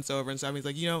like the once over and stuff. He's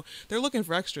like, you know, they're looking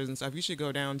for extras and stuff. You should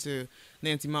go down to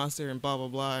Nancy Monster and blah blah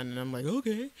blah. And I'm like,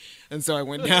 okay. And so I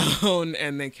went down,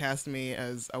 and they cast me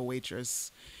as a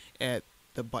waitress at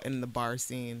in the bar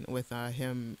scene with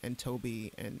him and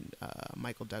Toby and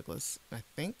Michael Douglas. I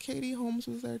think Katie Holmes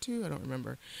was there too. I don't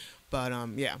remember, but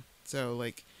yeah. So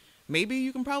like, maybe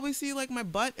you can probably see like my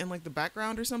butt in like the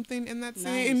background or something in that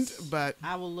scene. Nice. But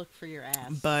I will look for your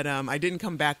ass. But I didn't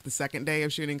come back the second day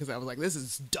of shooting because I was like, this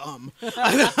is dumb.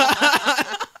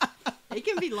 It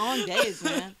can be long days,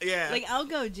 man. Yeah. Like, I'll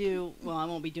go do, well, I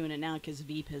won't be doing it now because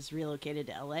Veep has relocated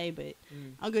to LA, but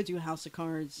I'll go do House of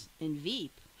Cards in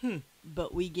Veep.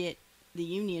 But we get the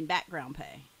union background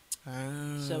pay.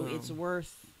 Oh. So it's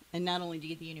worth, and not only do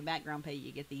you get the union background pay,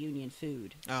 you get the union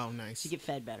food. Oh, nice. So you get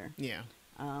fed better. Yeah.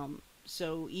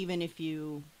 So even if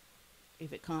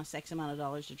it costs X amount of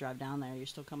dollars to drive down there, you're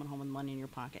still coming home with money in your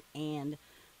pocket and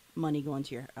money going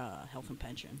to your health and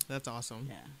pension. That's awesome.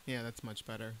 Yeah. Yeah, that's much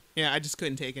better. Yeah, I just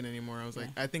couldn't take it anymore. I was like,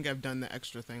 Yeah. I think I've done the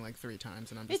extra thing like 3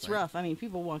 times, and I'm just It's like, rough. I mean,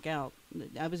 people walk out.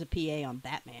 I was a PA on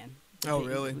Batman. Oh,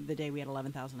 really? The day we had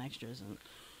 11,000 extras, and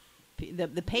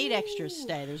The paid extras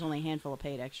stay. There's only a handful of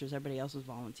paid extras. Everybody else is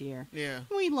volunteer. Yeah.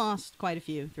 We lost quite a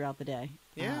few throughout the day.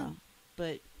 Yeah.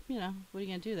 But you know, what are you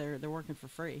gonna do? They're working for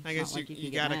free. I guess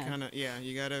you gotta kind of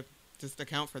you gotta just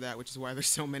account for that, which is why there's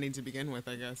so many to begin with,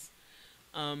 I guess.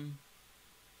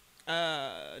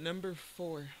 Number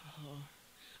 4,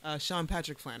 Sean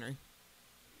Patrick Flannery.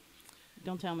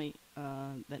 Don't tell me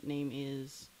that name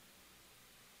is.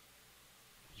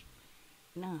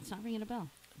 No, it's not ringing a bell.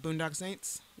 Boondock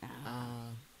Saints. Nah.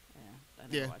 I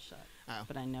never Yeah. watched that. Oh.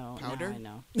 But I know. Powder? Now I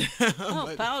know.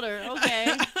 Oh, Powder.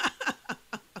 Okay.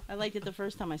 I liked it the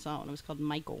first time I saw it when it was called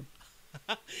Michael.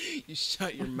 You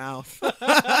shut your mouth.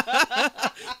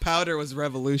 Powder was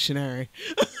revolutionary.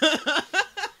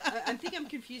 I think I'm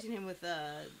confusing him with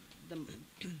the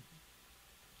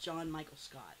John Michael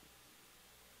Scott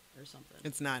or something.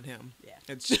 It's not him. Yeah.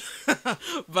 It's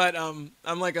but I'm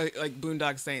like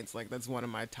Boondock Saints, like that's one of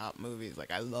my top movies.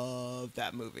 Like I love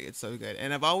that movie. It's so good.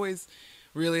 And I've always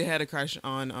really had a crush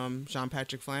on Sean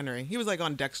Patrick Flannery. He was like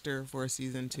on Dexter for a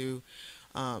season too.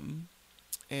 Like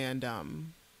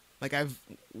I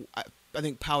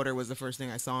think Powder was the first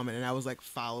thing I saw him in, and I was like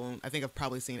following. I think I've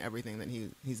probably seen everything that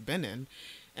he's been in.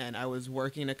 And I was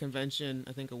working a convention,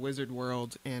 I think a Wizard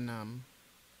World in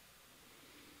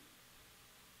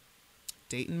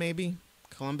Dayton, maybe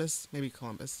Columbus,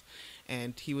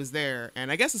 and he was there.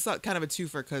 And I guess it's kind of a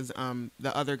twofer because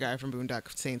the other guy from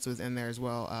Boondock Saints was in there as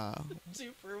well.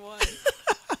 2 for 1.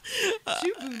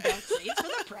 2 Boondock Saints for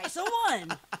the price of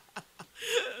 1.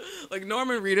 Like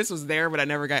Norman Reedus was there, but I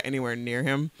never got anywhere near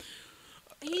him.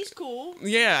 He's cool.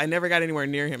 Yeah, I never got anywhere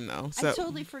near him though. So I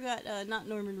totally forgot. Not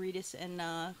Norman Reedus, and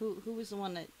who was the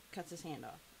one that cuts his hand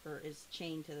off or is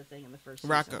chained to the thing in the first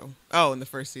season? Rocco. Oh, in the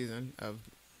first season of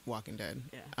Walking Dead.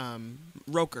 Yeah.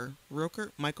 Michael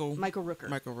Rooker. Michael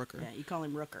Rooker. Yeah, you call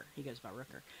him Rooker. He goes by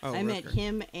Rooker. Oh, I met Rooker.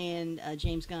 him and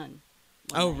James Gunn.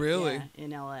 Oh, night, really? Yeah,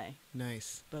 in L.A.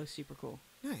 Nice. Both super cool.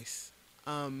 Nice.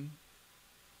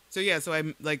 So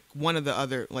I'm like one of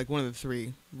the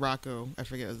 3, Rocco, I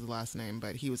forget his last name,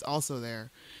 but he was also there,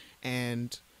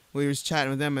 and we was chatting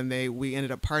with them, and we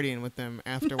ended up partying with them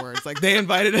afterwards. Like they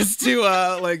invited us to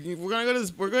like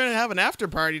we're gonna have an after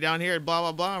party down here at blah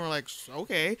blah blah, and we're like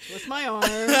okay. What's my honor?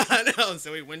 I know.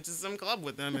 So we went to some club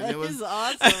with them, and That it was is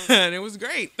awesome. and it was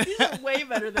great. These are way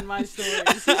better than my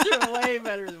stories. These are way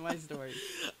better than my stories.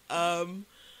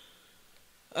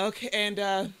 Okay,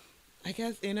 and I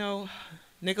guess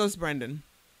Nicholas Brendan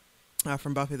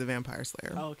from Buffy the Vampire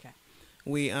Slayer. Oh, okay.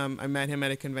 I met him at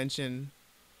a convention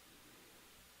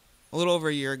a little over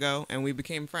a year ago, and we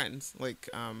became friends. Like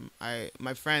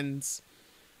my friends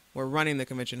were running the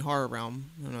convention, Horror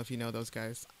Realm. I don't know if you know those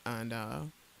guys, and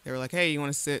they were like, "Hey, you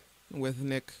want to sit with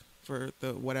Nick for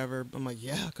the whatever?" I'm like,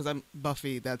 "Yeah," because I'm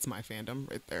Buffy. That's my fandom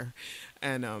right there,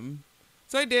 and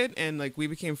so I did, and like we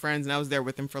became friends, and I was there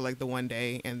with him for like the one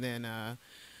day, and then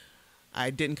I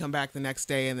didn't come back the next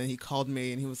day, and then he called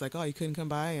me, and he was like, "Oh, you couldn't come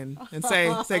by and say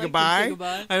goodbye." Say goodbye.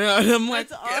 I know, and I'm like,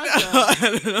 That's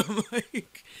awesome. and I'm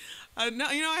like, no,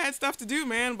 I had stuff to do,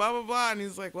 man. Blah blah blah, and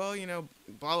he's like, "Well, blah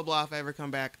blah blah. If I ever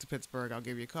come back to Pittsburgh, I'll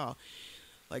give you a call."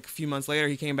 Like a few months later,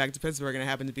 he came back to Pittsburgh, and it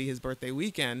happened to be his birthday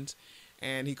weekend.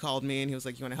 And he called me, and he was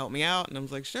like, "You want to help me out?" And I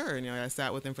was like, "Sure." And I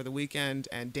sat with him for the weekend,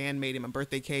 and Dan made him a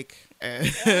birthday cake, and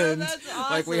that's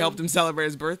awesome. like we helped him celebrate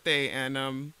his birthday,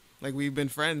 and like we've been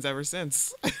friends ever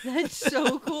since. That's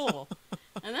so cool.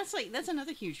 And that's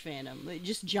another huge fandom. Like,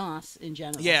 just Joss in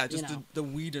general. Yeah, just the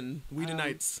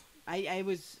Whedonites. I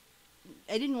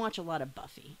didn't watch a lot of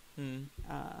Buffy. Mm.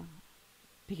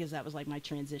 Because that was like my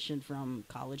transition from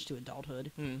college to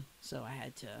adulthood. Mm. So I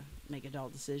had to make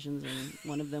adult decisions, and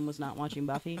one of them was not watching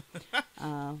Buffy.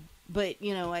 But,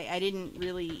 I didn't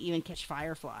really even catch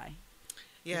Firefly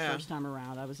the first time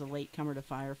around. I was a late comer to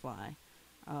Firefly.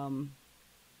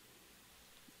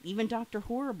 Even Dr.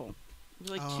 Horrible. It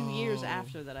was like 2 years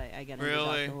after that I got into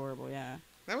Dr. Horrible, yeah.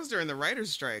 That was during the writer's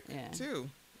strike,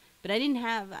 too. But I didn't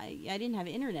have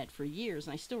internet for years,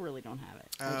 and I still really don't have it.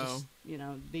 I just,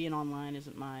 being online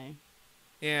isn't my...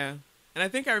 Yeah. And I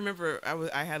think I remember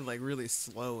I had like really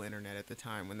slow internet at the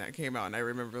time when that came out, and I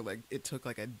remember like it took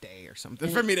like a day or something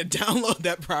for me to download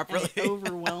that properly. And it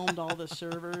overwhelmed all the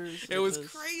servers. It was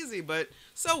crazy, but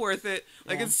so worth it.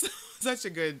 Like it's such a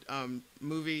good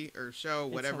movie or show,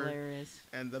 whatever. It's hilarious.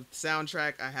 And the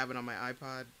soundtrack, I have it on my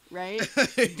iPod. Right?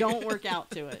 Don't work out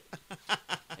to it.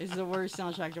 It's the worst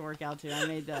soundtrack to work out to. I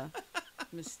made the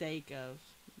mistake of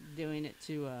doing it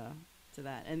to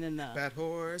that, and then the bad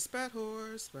horse, bad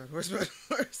horse, bad horse, bad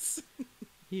horse.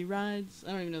 He rides.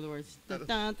 I don't even know the words. Dun,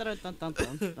 dun, dun, dun, dun,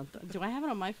 dun, dun, dun. Do I have it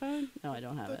on my phone? No, I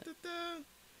don't have it.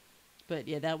 But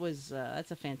yeah, that's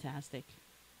a fantastic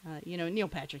Neil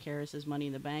Patrick Harris is Money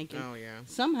in the Bank. And Oh yeah.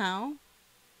 somehow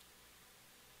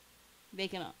they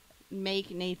can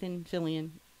make Nathan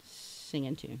Fillion sing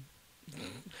in tune.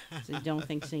 So I don't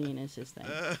think singing is his thing.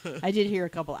 I did hear a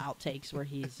couple outtakes where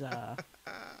he's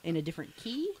in a different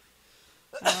key.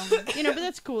 But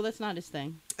that's cool. That's not his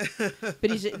thing. But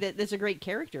that's a great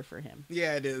character for him.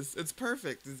 Yeah, it is. It's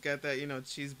perfect. He's got that,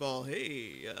 cheese ball.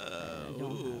 Hey,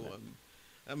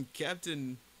 I'm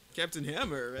Captain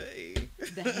Hammer. Hey.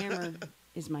 The hammer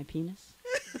is my penis.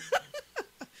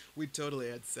 We totally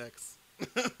had sex.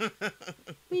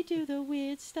 We do the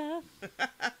weird stuff.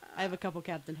 I have a couple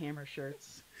Captain Hammer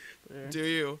shirts. Do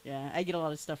you? Yeah, I get a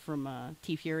lot of stuff from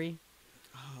T Fury.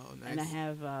 Oh, nice. And I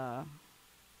have a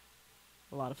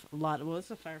lot. Well,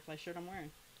 it's a Firefly shirt I'm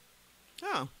wearing.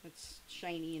 Oh, It's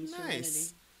shiny and nice. Serenity.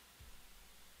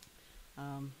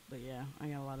 But yeah, I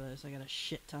got a lot of those. I got a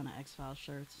shit ton of X-Files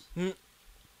shirts. Mm.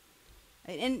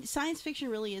 And science fiction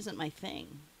really isn't my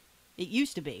thing. It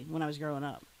used to be when I was growing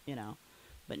up,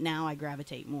 But now I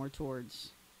gravitate more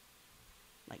towards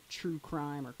like true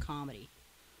crime or comedy.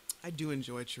 I do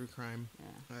enjoy true crime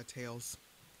tales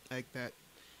like that.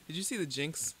 Did you see the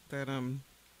Jinx, that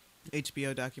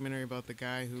HBO documentary about the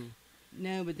guy who?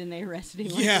 No, but then they arrested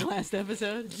him Yeah. the last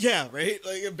episode. Yeah, right.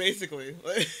 Like basically,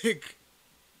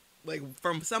 like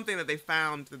from something that they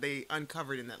found that they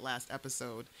uncovered in that last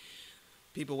episode.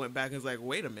 People went back and was like,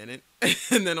 wait a minute,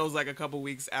 and then it was like a couple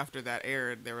weeks after that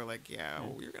aired, they were like,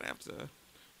 well, you're gonna have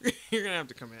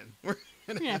to come in. We're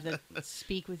gonna have to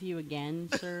speak with you again,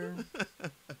 sir.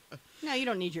 No, you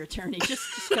don't need your attorney.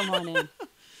 Just come on in.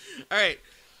 All right.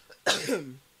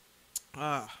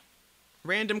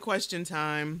 Random question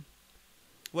time.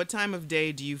 What time of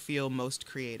day do you feel most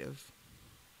creative?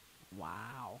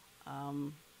 Wow.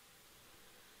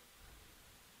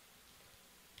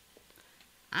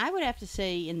 I would have to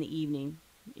say in the evening,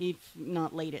 if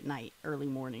not late at night, early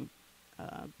morning,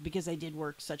 because I did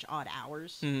work such odd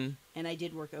hours, and I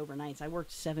did work overnights. I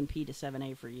worked 7 p to 7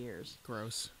 a for years.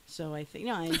 Gross. So I think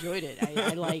I enjoyed it.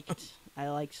 I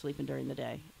liked sleeping during the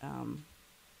day,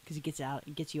 because it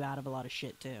gets you out of a lot of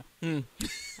shit too.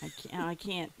 I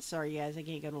can't. Sorry guys, I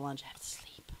can't go to lunch. I have to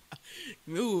sleep.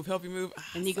 Help you move.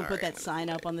 And you can put that sign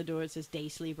up on the door that says "Day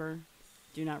Sleeper,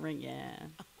 do not ring." Yeah.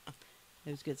 It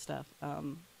was good stuff.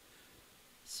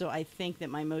 So I think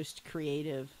that my most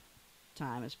creative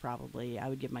time is probably, I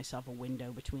would give myself a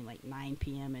window between like 9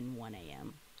 p.m. and 1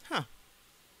 a.m. Huh.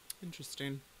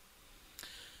 Interesting.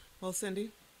 Well,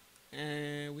 Cindy,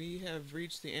 we have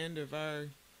reached the end of our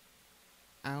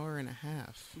hour and a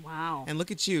half. Wow. And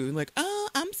look at you, like, oh,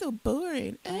 I'm so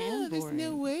boring. I am There's boring.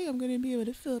 no way I'm going to be able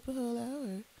to fill up a whole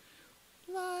hour.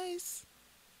 Lies.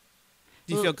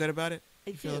 Do you Well, feel good about it? I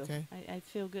You feel okay? I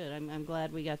feel good. I'm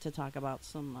glad we got to talk about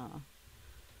some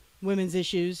women's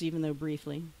issues, even though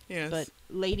briefly. Yes. But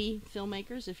lady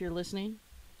filmmakers, if you're listening,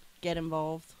 get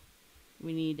involved.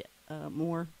 We need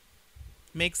more.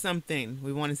 Make something.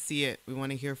 We want to see it. We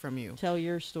want to hear from you. Tell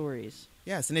your stories.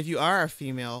 Yes, and if you are a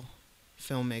female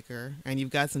filmmaker and you've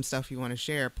got some stuff you want to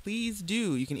share, please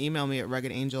do. You can email me at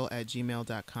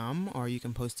ruggedangel@gmail.com, or you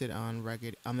can post it on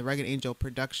the Rugged Angel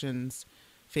Productions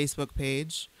Facebook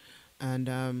page.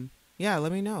 And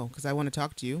let me know, because I want to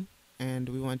talk to you, and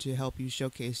we want to help you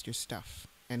showcase your stuff.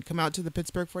 And come out to the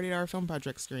Pittsburgh 48-hour Film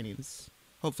Project screenings.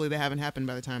 Hopefully they haven't happened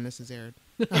by the time this is aired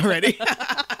already.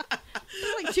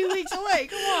 It's like 2 weeks away.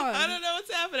 Come on. I don't know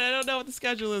what's happening. I don't know what the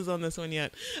schedule is on this one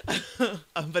yet.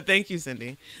 But thank you,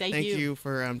 Cindy. Thank you. you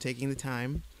for taking the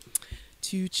time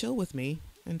to chill with me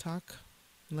and talk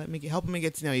and helping me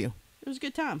get to know you. It was a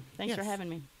good time. Thanks for Yes. having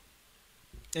me.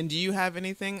 And do you have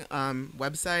anything,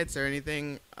 websites or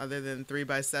anything other than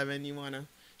 3x7 you want to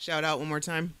shout out one more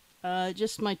time?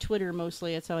 Just my Twitter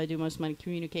mostly. That's how I do most of my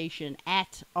communication.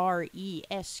 At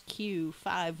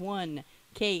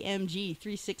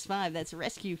RESQ51KMG365. That's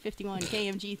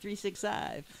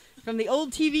Rescue51KMG365. From the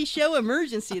old TV show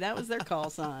Emergency. That was their call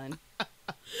sign.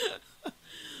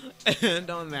 And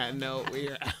on that note, we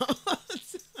are out.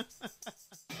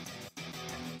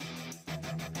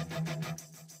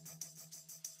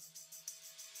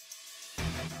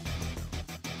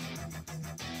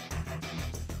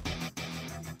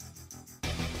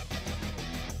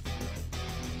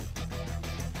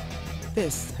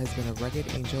 This has been a Rugged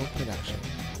Angel production.